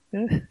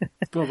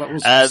 Well, that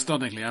was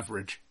stunningly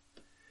average.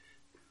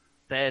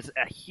 There's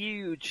a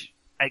huge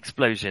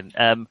explosion.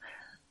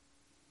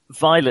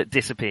 Violet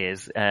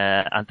disappears,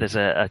 and there's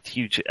a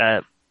huge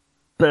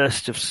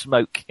burst of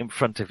smoke in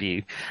front of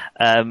you.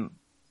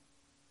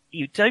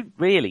 You don't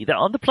really,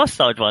 on the plus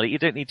side, Violet, you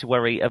don't need to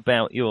worry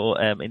about your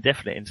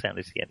indefinite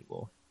insanity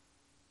anymore.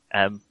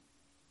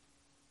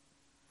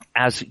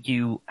 As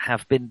you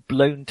have been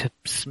blown to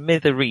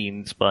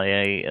smithereens by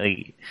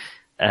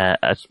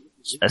a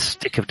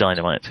stick of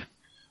dynamite.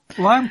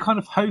 Well, I'm kind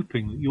of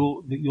hoping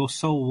that your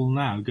soul will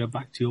now go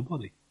back to your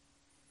body.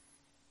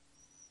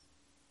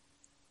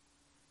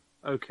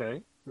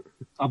 Okay.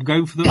 I'm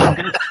going for the.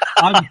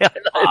 I'm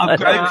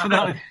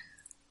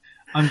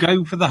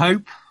going for the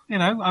hope. You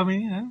know, I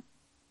mean, you know,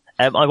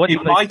 I want you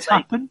it both might to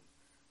make happen.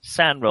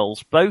 SAN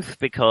rolls, both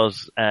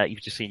because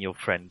you've just seen your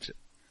friend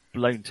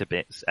blown to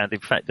bits, and in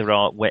fact there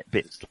are wet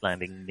bits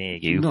landing near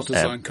you. Not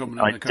as uncommon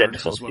an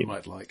occurrence as one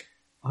might like.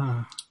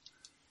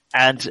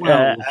 And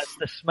Well- as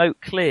the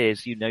smoke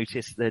clears, you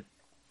notice that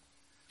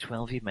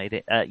 12, you've made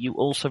it. You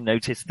also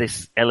notice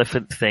this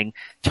elephant thing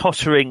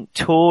tottering,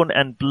 torn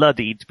and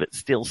bloodied, but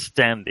still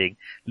standing,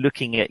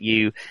 looking at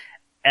you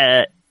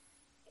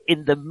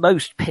in the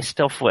most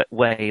pissed off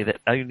way that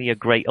only a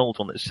great old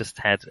one that's just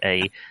had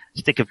a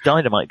stick of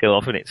dynamite go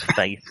off in its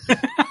face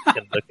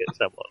can look at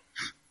someone.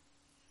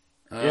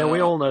 Yeah, we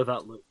all know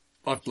that look.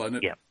 I've blown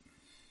it. Yeah.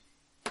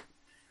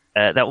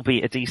 That will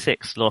be a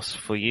D6 loss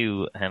for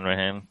you,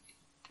 Hanrahan.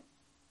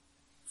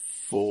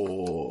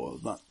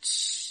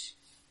 That's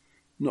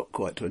not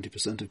quite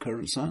 20% of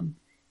current SAN.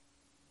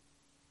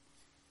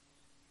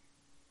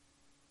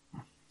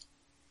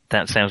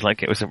 That sounds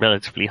like it was a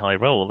relatively high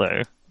roll,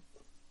 though.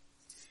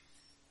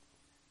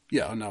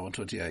 Yeah, I'm now on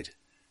 28.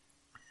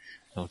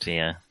 Oh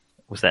dear.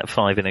 Was that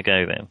 5 in a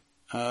go then?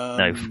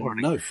 No, 4.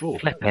 No, 4.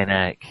 Flippin'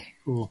 heck.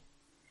 4.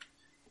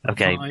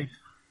 Okay. 5.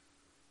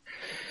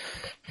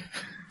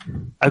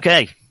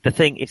 Okay, the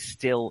thing is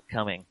still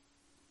coming.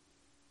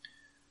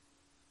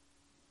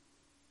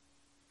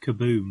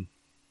 Kaboom.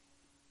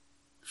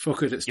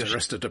 Fuck it, it's the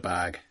rest of the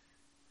bag.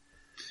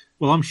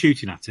 Well, I'm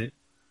shooting at it.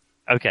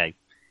 Okay,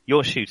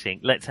 you're shooting.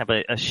 Let's have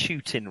a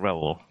shooting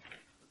roll.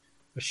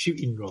 A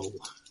shooting roll.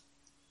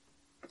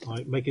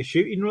 I make a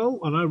shooting roll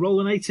and I roll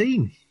an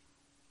 18.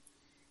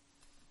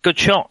 Good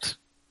shot.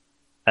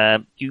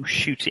 You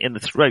shoot it in the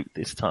throat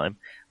this time,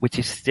 which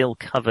is still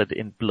covered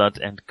in blood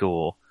and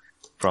gore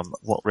from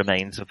what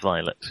remains of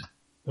Violet.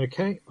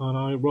 Okay, and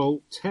I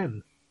roll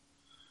 10.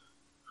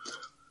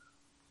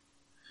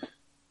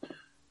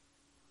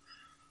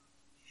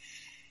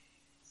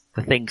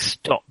 The thing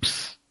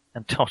stops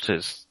and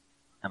totters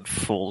and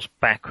falls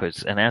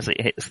backwards, and as it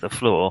hits the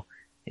floor,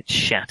 it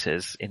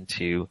shatters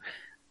into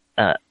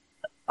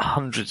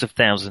hundreds of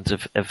thousands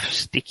of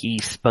sticky,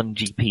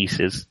 spongy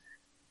pieces.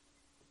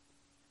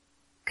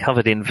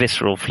 covered in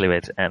visceral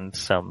fluid and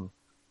some,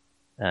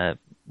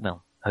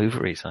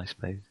 ovaries, I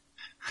suppose.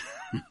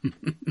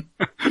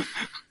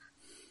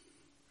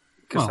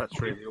 Because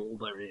that's really all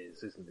there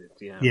is, isn't it?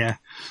 Yeah. Yeah.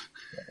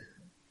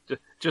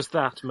 Just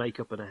that,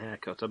 makeup and a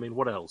haircut. I mean,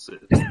 what else is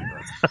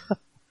there?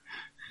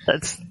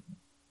 That's...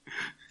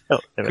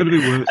 Could have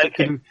been worse.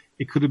 Okay.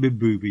 It could have been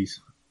boobies.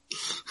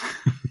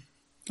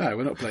 No,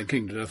 we're not playing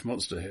King to Death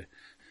Monster here.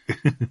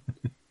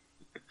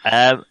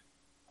 And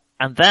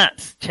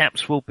that,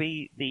 chaps, will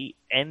be the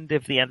end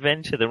of the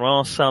adventure. There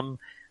are some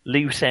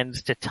loose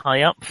ends to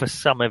tie up for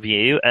some of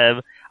you.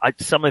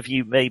 Some of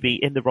you may be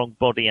in the wrong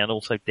body and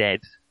also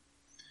dead.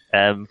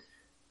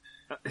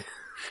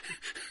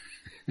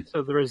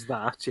 So there is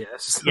that,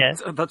 yes. Yeah.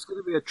 That's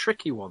going to be a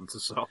tricky one to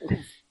solve.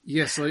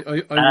 Yes,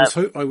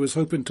 I was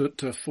hoping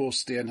to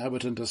force the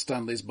inhabitant of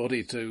Stanley's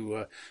body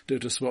to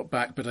swap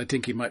back, but I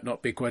think he might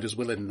not be quite as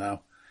willing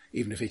now,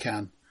 even if he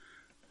can.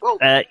 Well,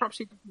 perhaps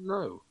he didn't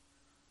know.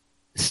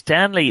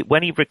 Stanley,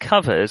 when he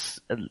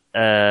recovers, and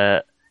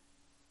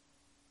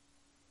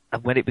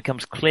when it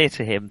becomes clear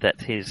to him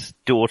that his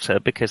daughter,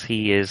 because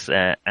he is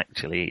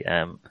actually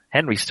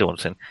Henry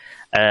Staunton,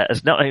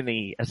 has not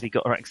only has he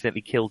got her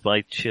accidentally killed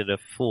by Chuna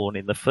Fawn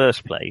in the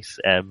first place,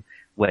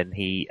 when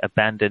he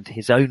abandoned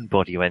his own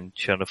body when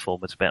Chuna Fawn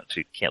was about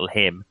to kill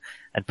him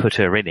and put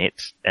her in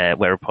it,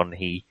 whereupon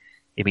he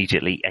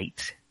immediately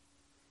ate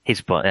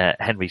his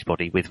Henry's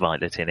body with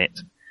Violet in it.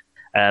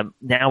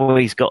 Now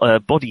he's got a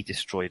body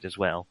destroyed as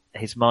well.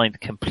 His mind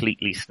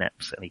completely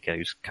snaps and he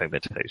goes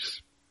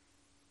comatose.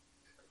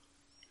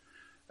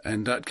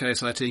 In that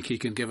case, I think he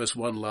can give us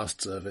one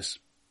last service.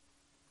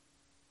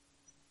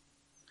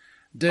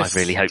 I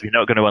really hope you're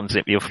not going to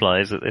unzip your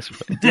flies at this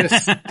point.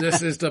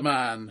 This is the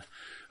man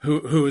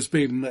who has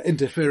been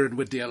interfering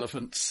with the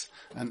elephants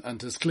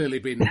and has clearly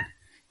been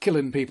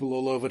killing people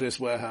all over this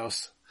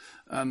warehouse.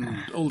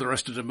 And all the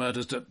rest of the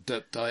murders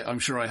that I'm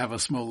sure I have a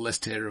small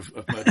list here of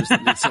murders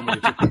that need somebody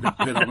to pin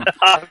on them.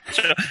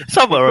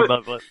 Somewhere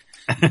above it.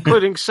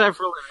 Including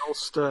several in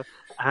Ulster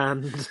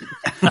and...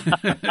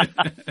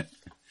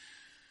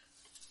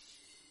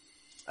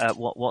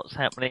 What's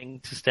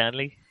happening to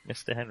Stanley,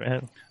 Mr.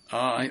 Henry?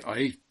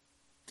 I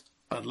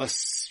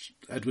unless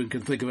Edwin can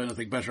think of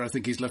anything better, I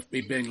think he's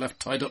being left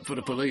tied up for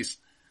the police.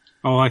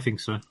 Oh, I think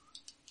so.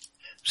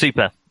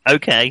 Super.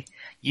 Okay.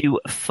 You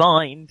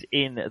find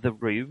in the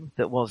room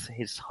that was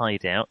his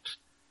hideout,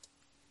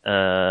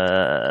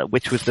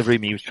 which was the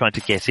room he was trying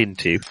to get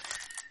into,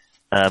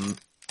 a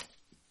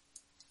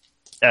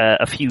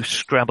few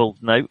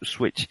scrabbled notes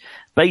which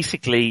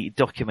basically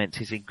document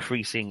his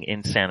increasing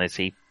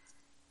insanity,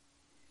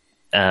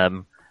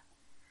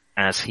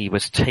 as he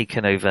was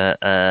taken over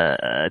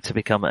to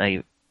become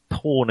a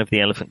pawn of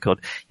the Elephant God.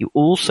 You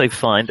also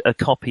find a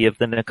copy of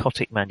the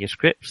narcotic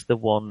manuscripts, the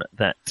one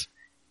that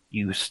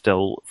you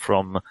stole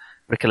from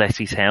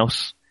Ricoletti's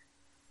house,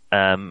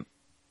 and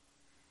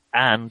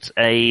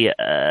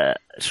a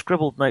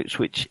scribbled notes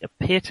which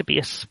appear to be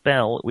a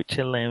spell which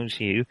allows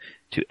you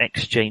to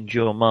exchange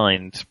your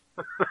mind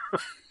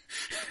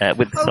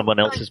with someone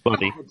else's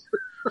body.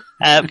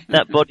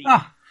 That body,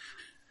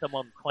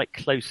 someone quite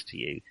close to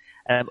you.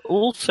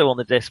 Also on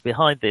the desk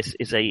behind this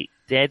is a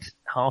dead,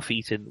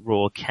 half-eaten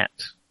raw cat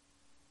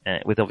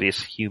with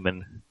obvious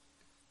human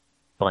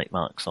bite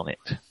marks on it.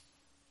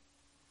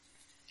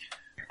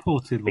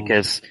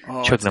 Because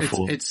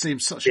it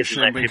seems such a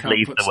shame we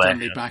can't put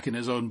Stanley back in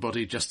his own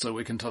body just so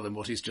we can tell him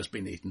what he's just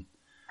been eaten.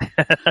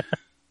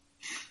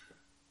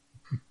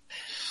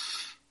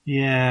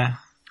 Yeah.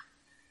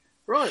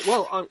 Right,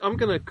 well, I'm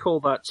going to call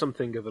that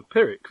something of a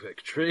Pyrrhic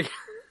victory.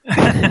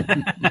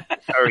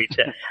 Sorry,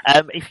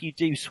 if you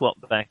do swap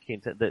back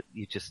into that,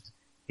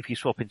 if you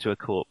swap into a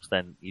corpse,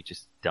 then you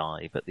just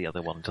die, but the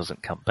other one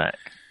doesn't come back.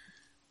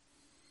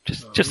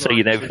 Just so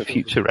you know for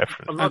future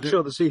reference. I'm not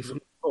sure there's even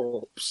a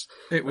corpse.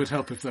 It would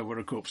help if there were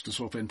a corpse to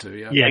swap into,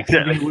 yeah. Yeah,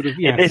 exactly.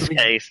 In this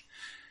case,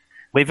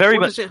 we very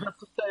much... Does it have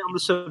to stay on the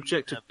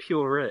subject of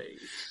puree?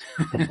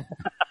 So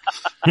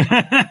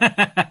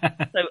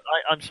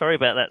I'm sorry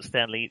about that,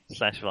 Stanley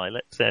 /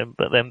 Violet,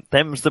 but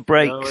them's the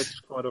breaks. No,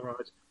 it's quite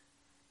alright.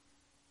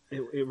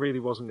 It really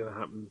wasn't going to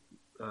happen,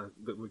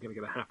 that we're going to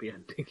get a happy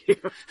ending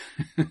here.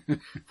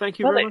 Thank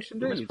you very much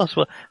indeed.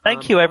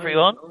 Thank you,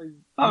 everyone.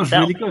 That was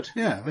really good.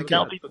 Yeah, thank you.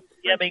 I'll be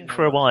GMing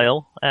for a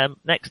while.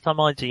 Next time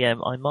I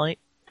GM, I might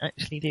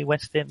actually do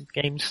West End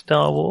Games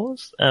Star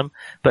Wars,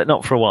 but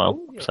not for a while.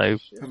 Oh, yes, so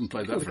yes. Haven't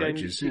played that for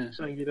ages. Yeah.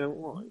 Saying you don't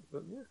like,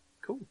 but yeah,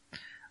 cool.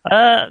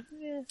 I'm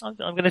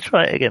going to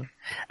try it again.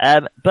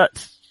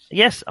 But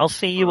yes, I'll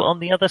see you on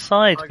the other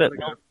side. But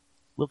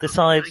we'll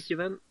decide Thank you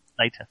then.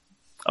 later.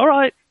 All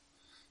right.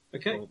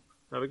 Okay. Well,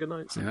 have a good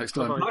night. See you next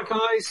time. Bye,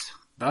 guys.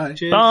 Bye.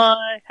 Cheers.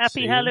 Bye. Happy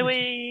See you.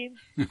 Halloween.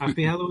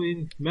 Happy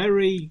Halloween.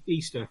 Merry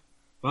Easter.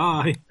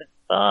 Bye.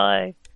 Bye.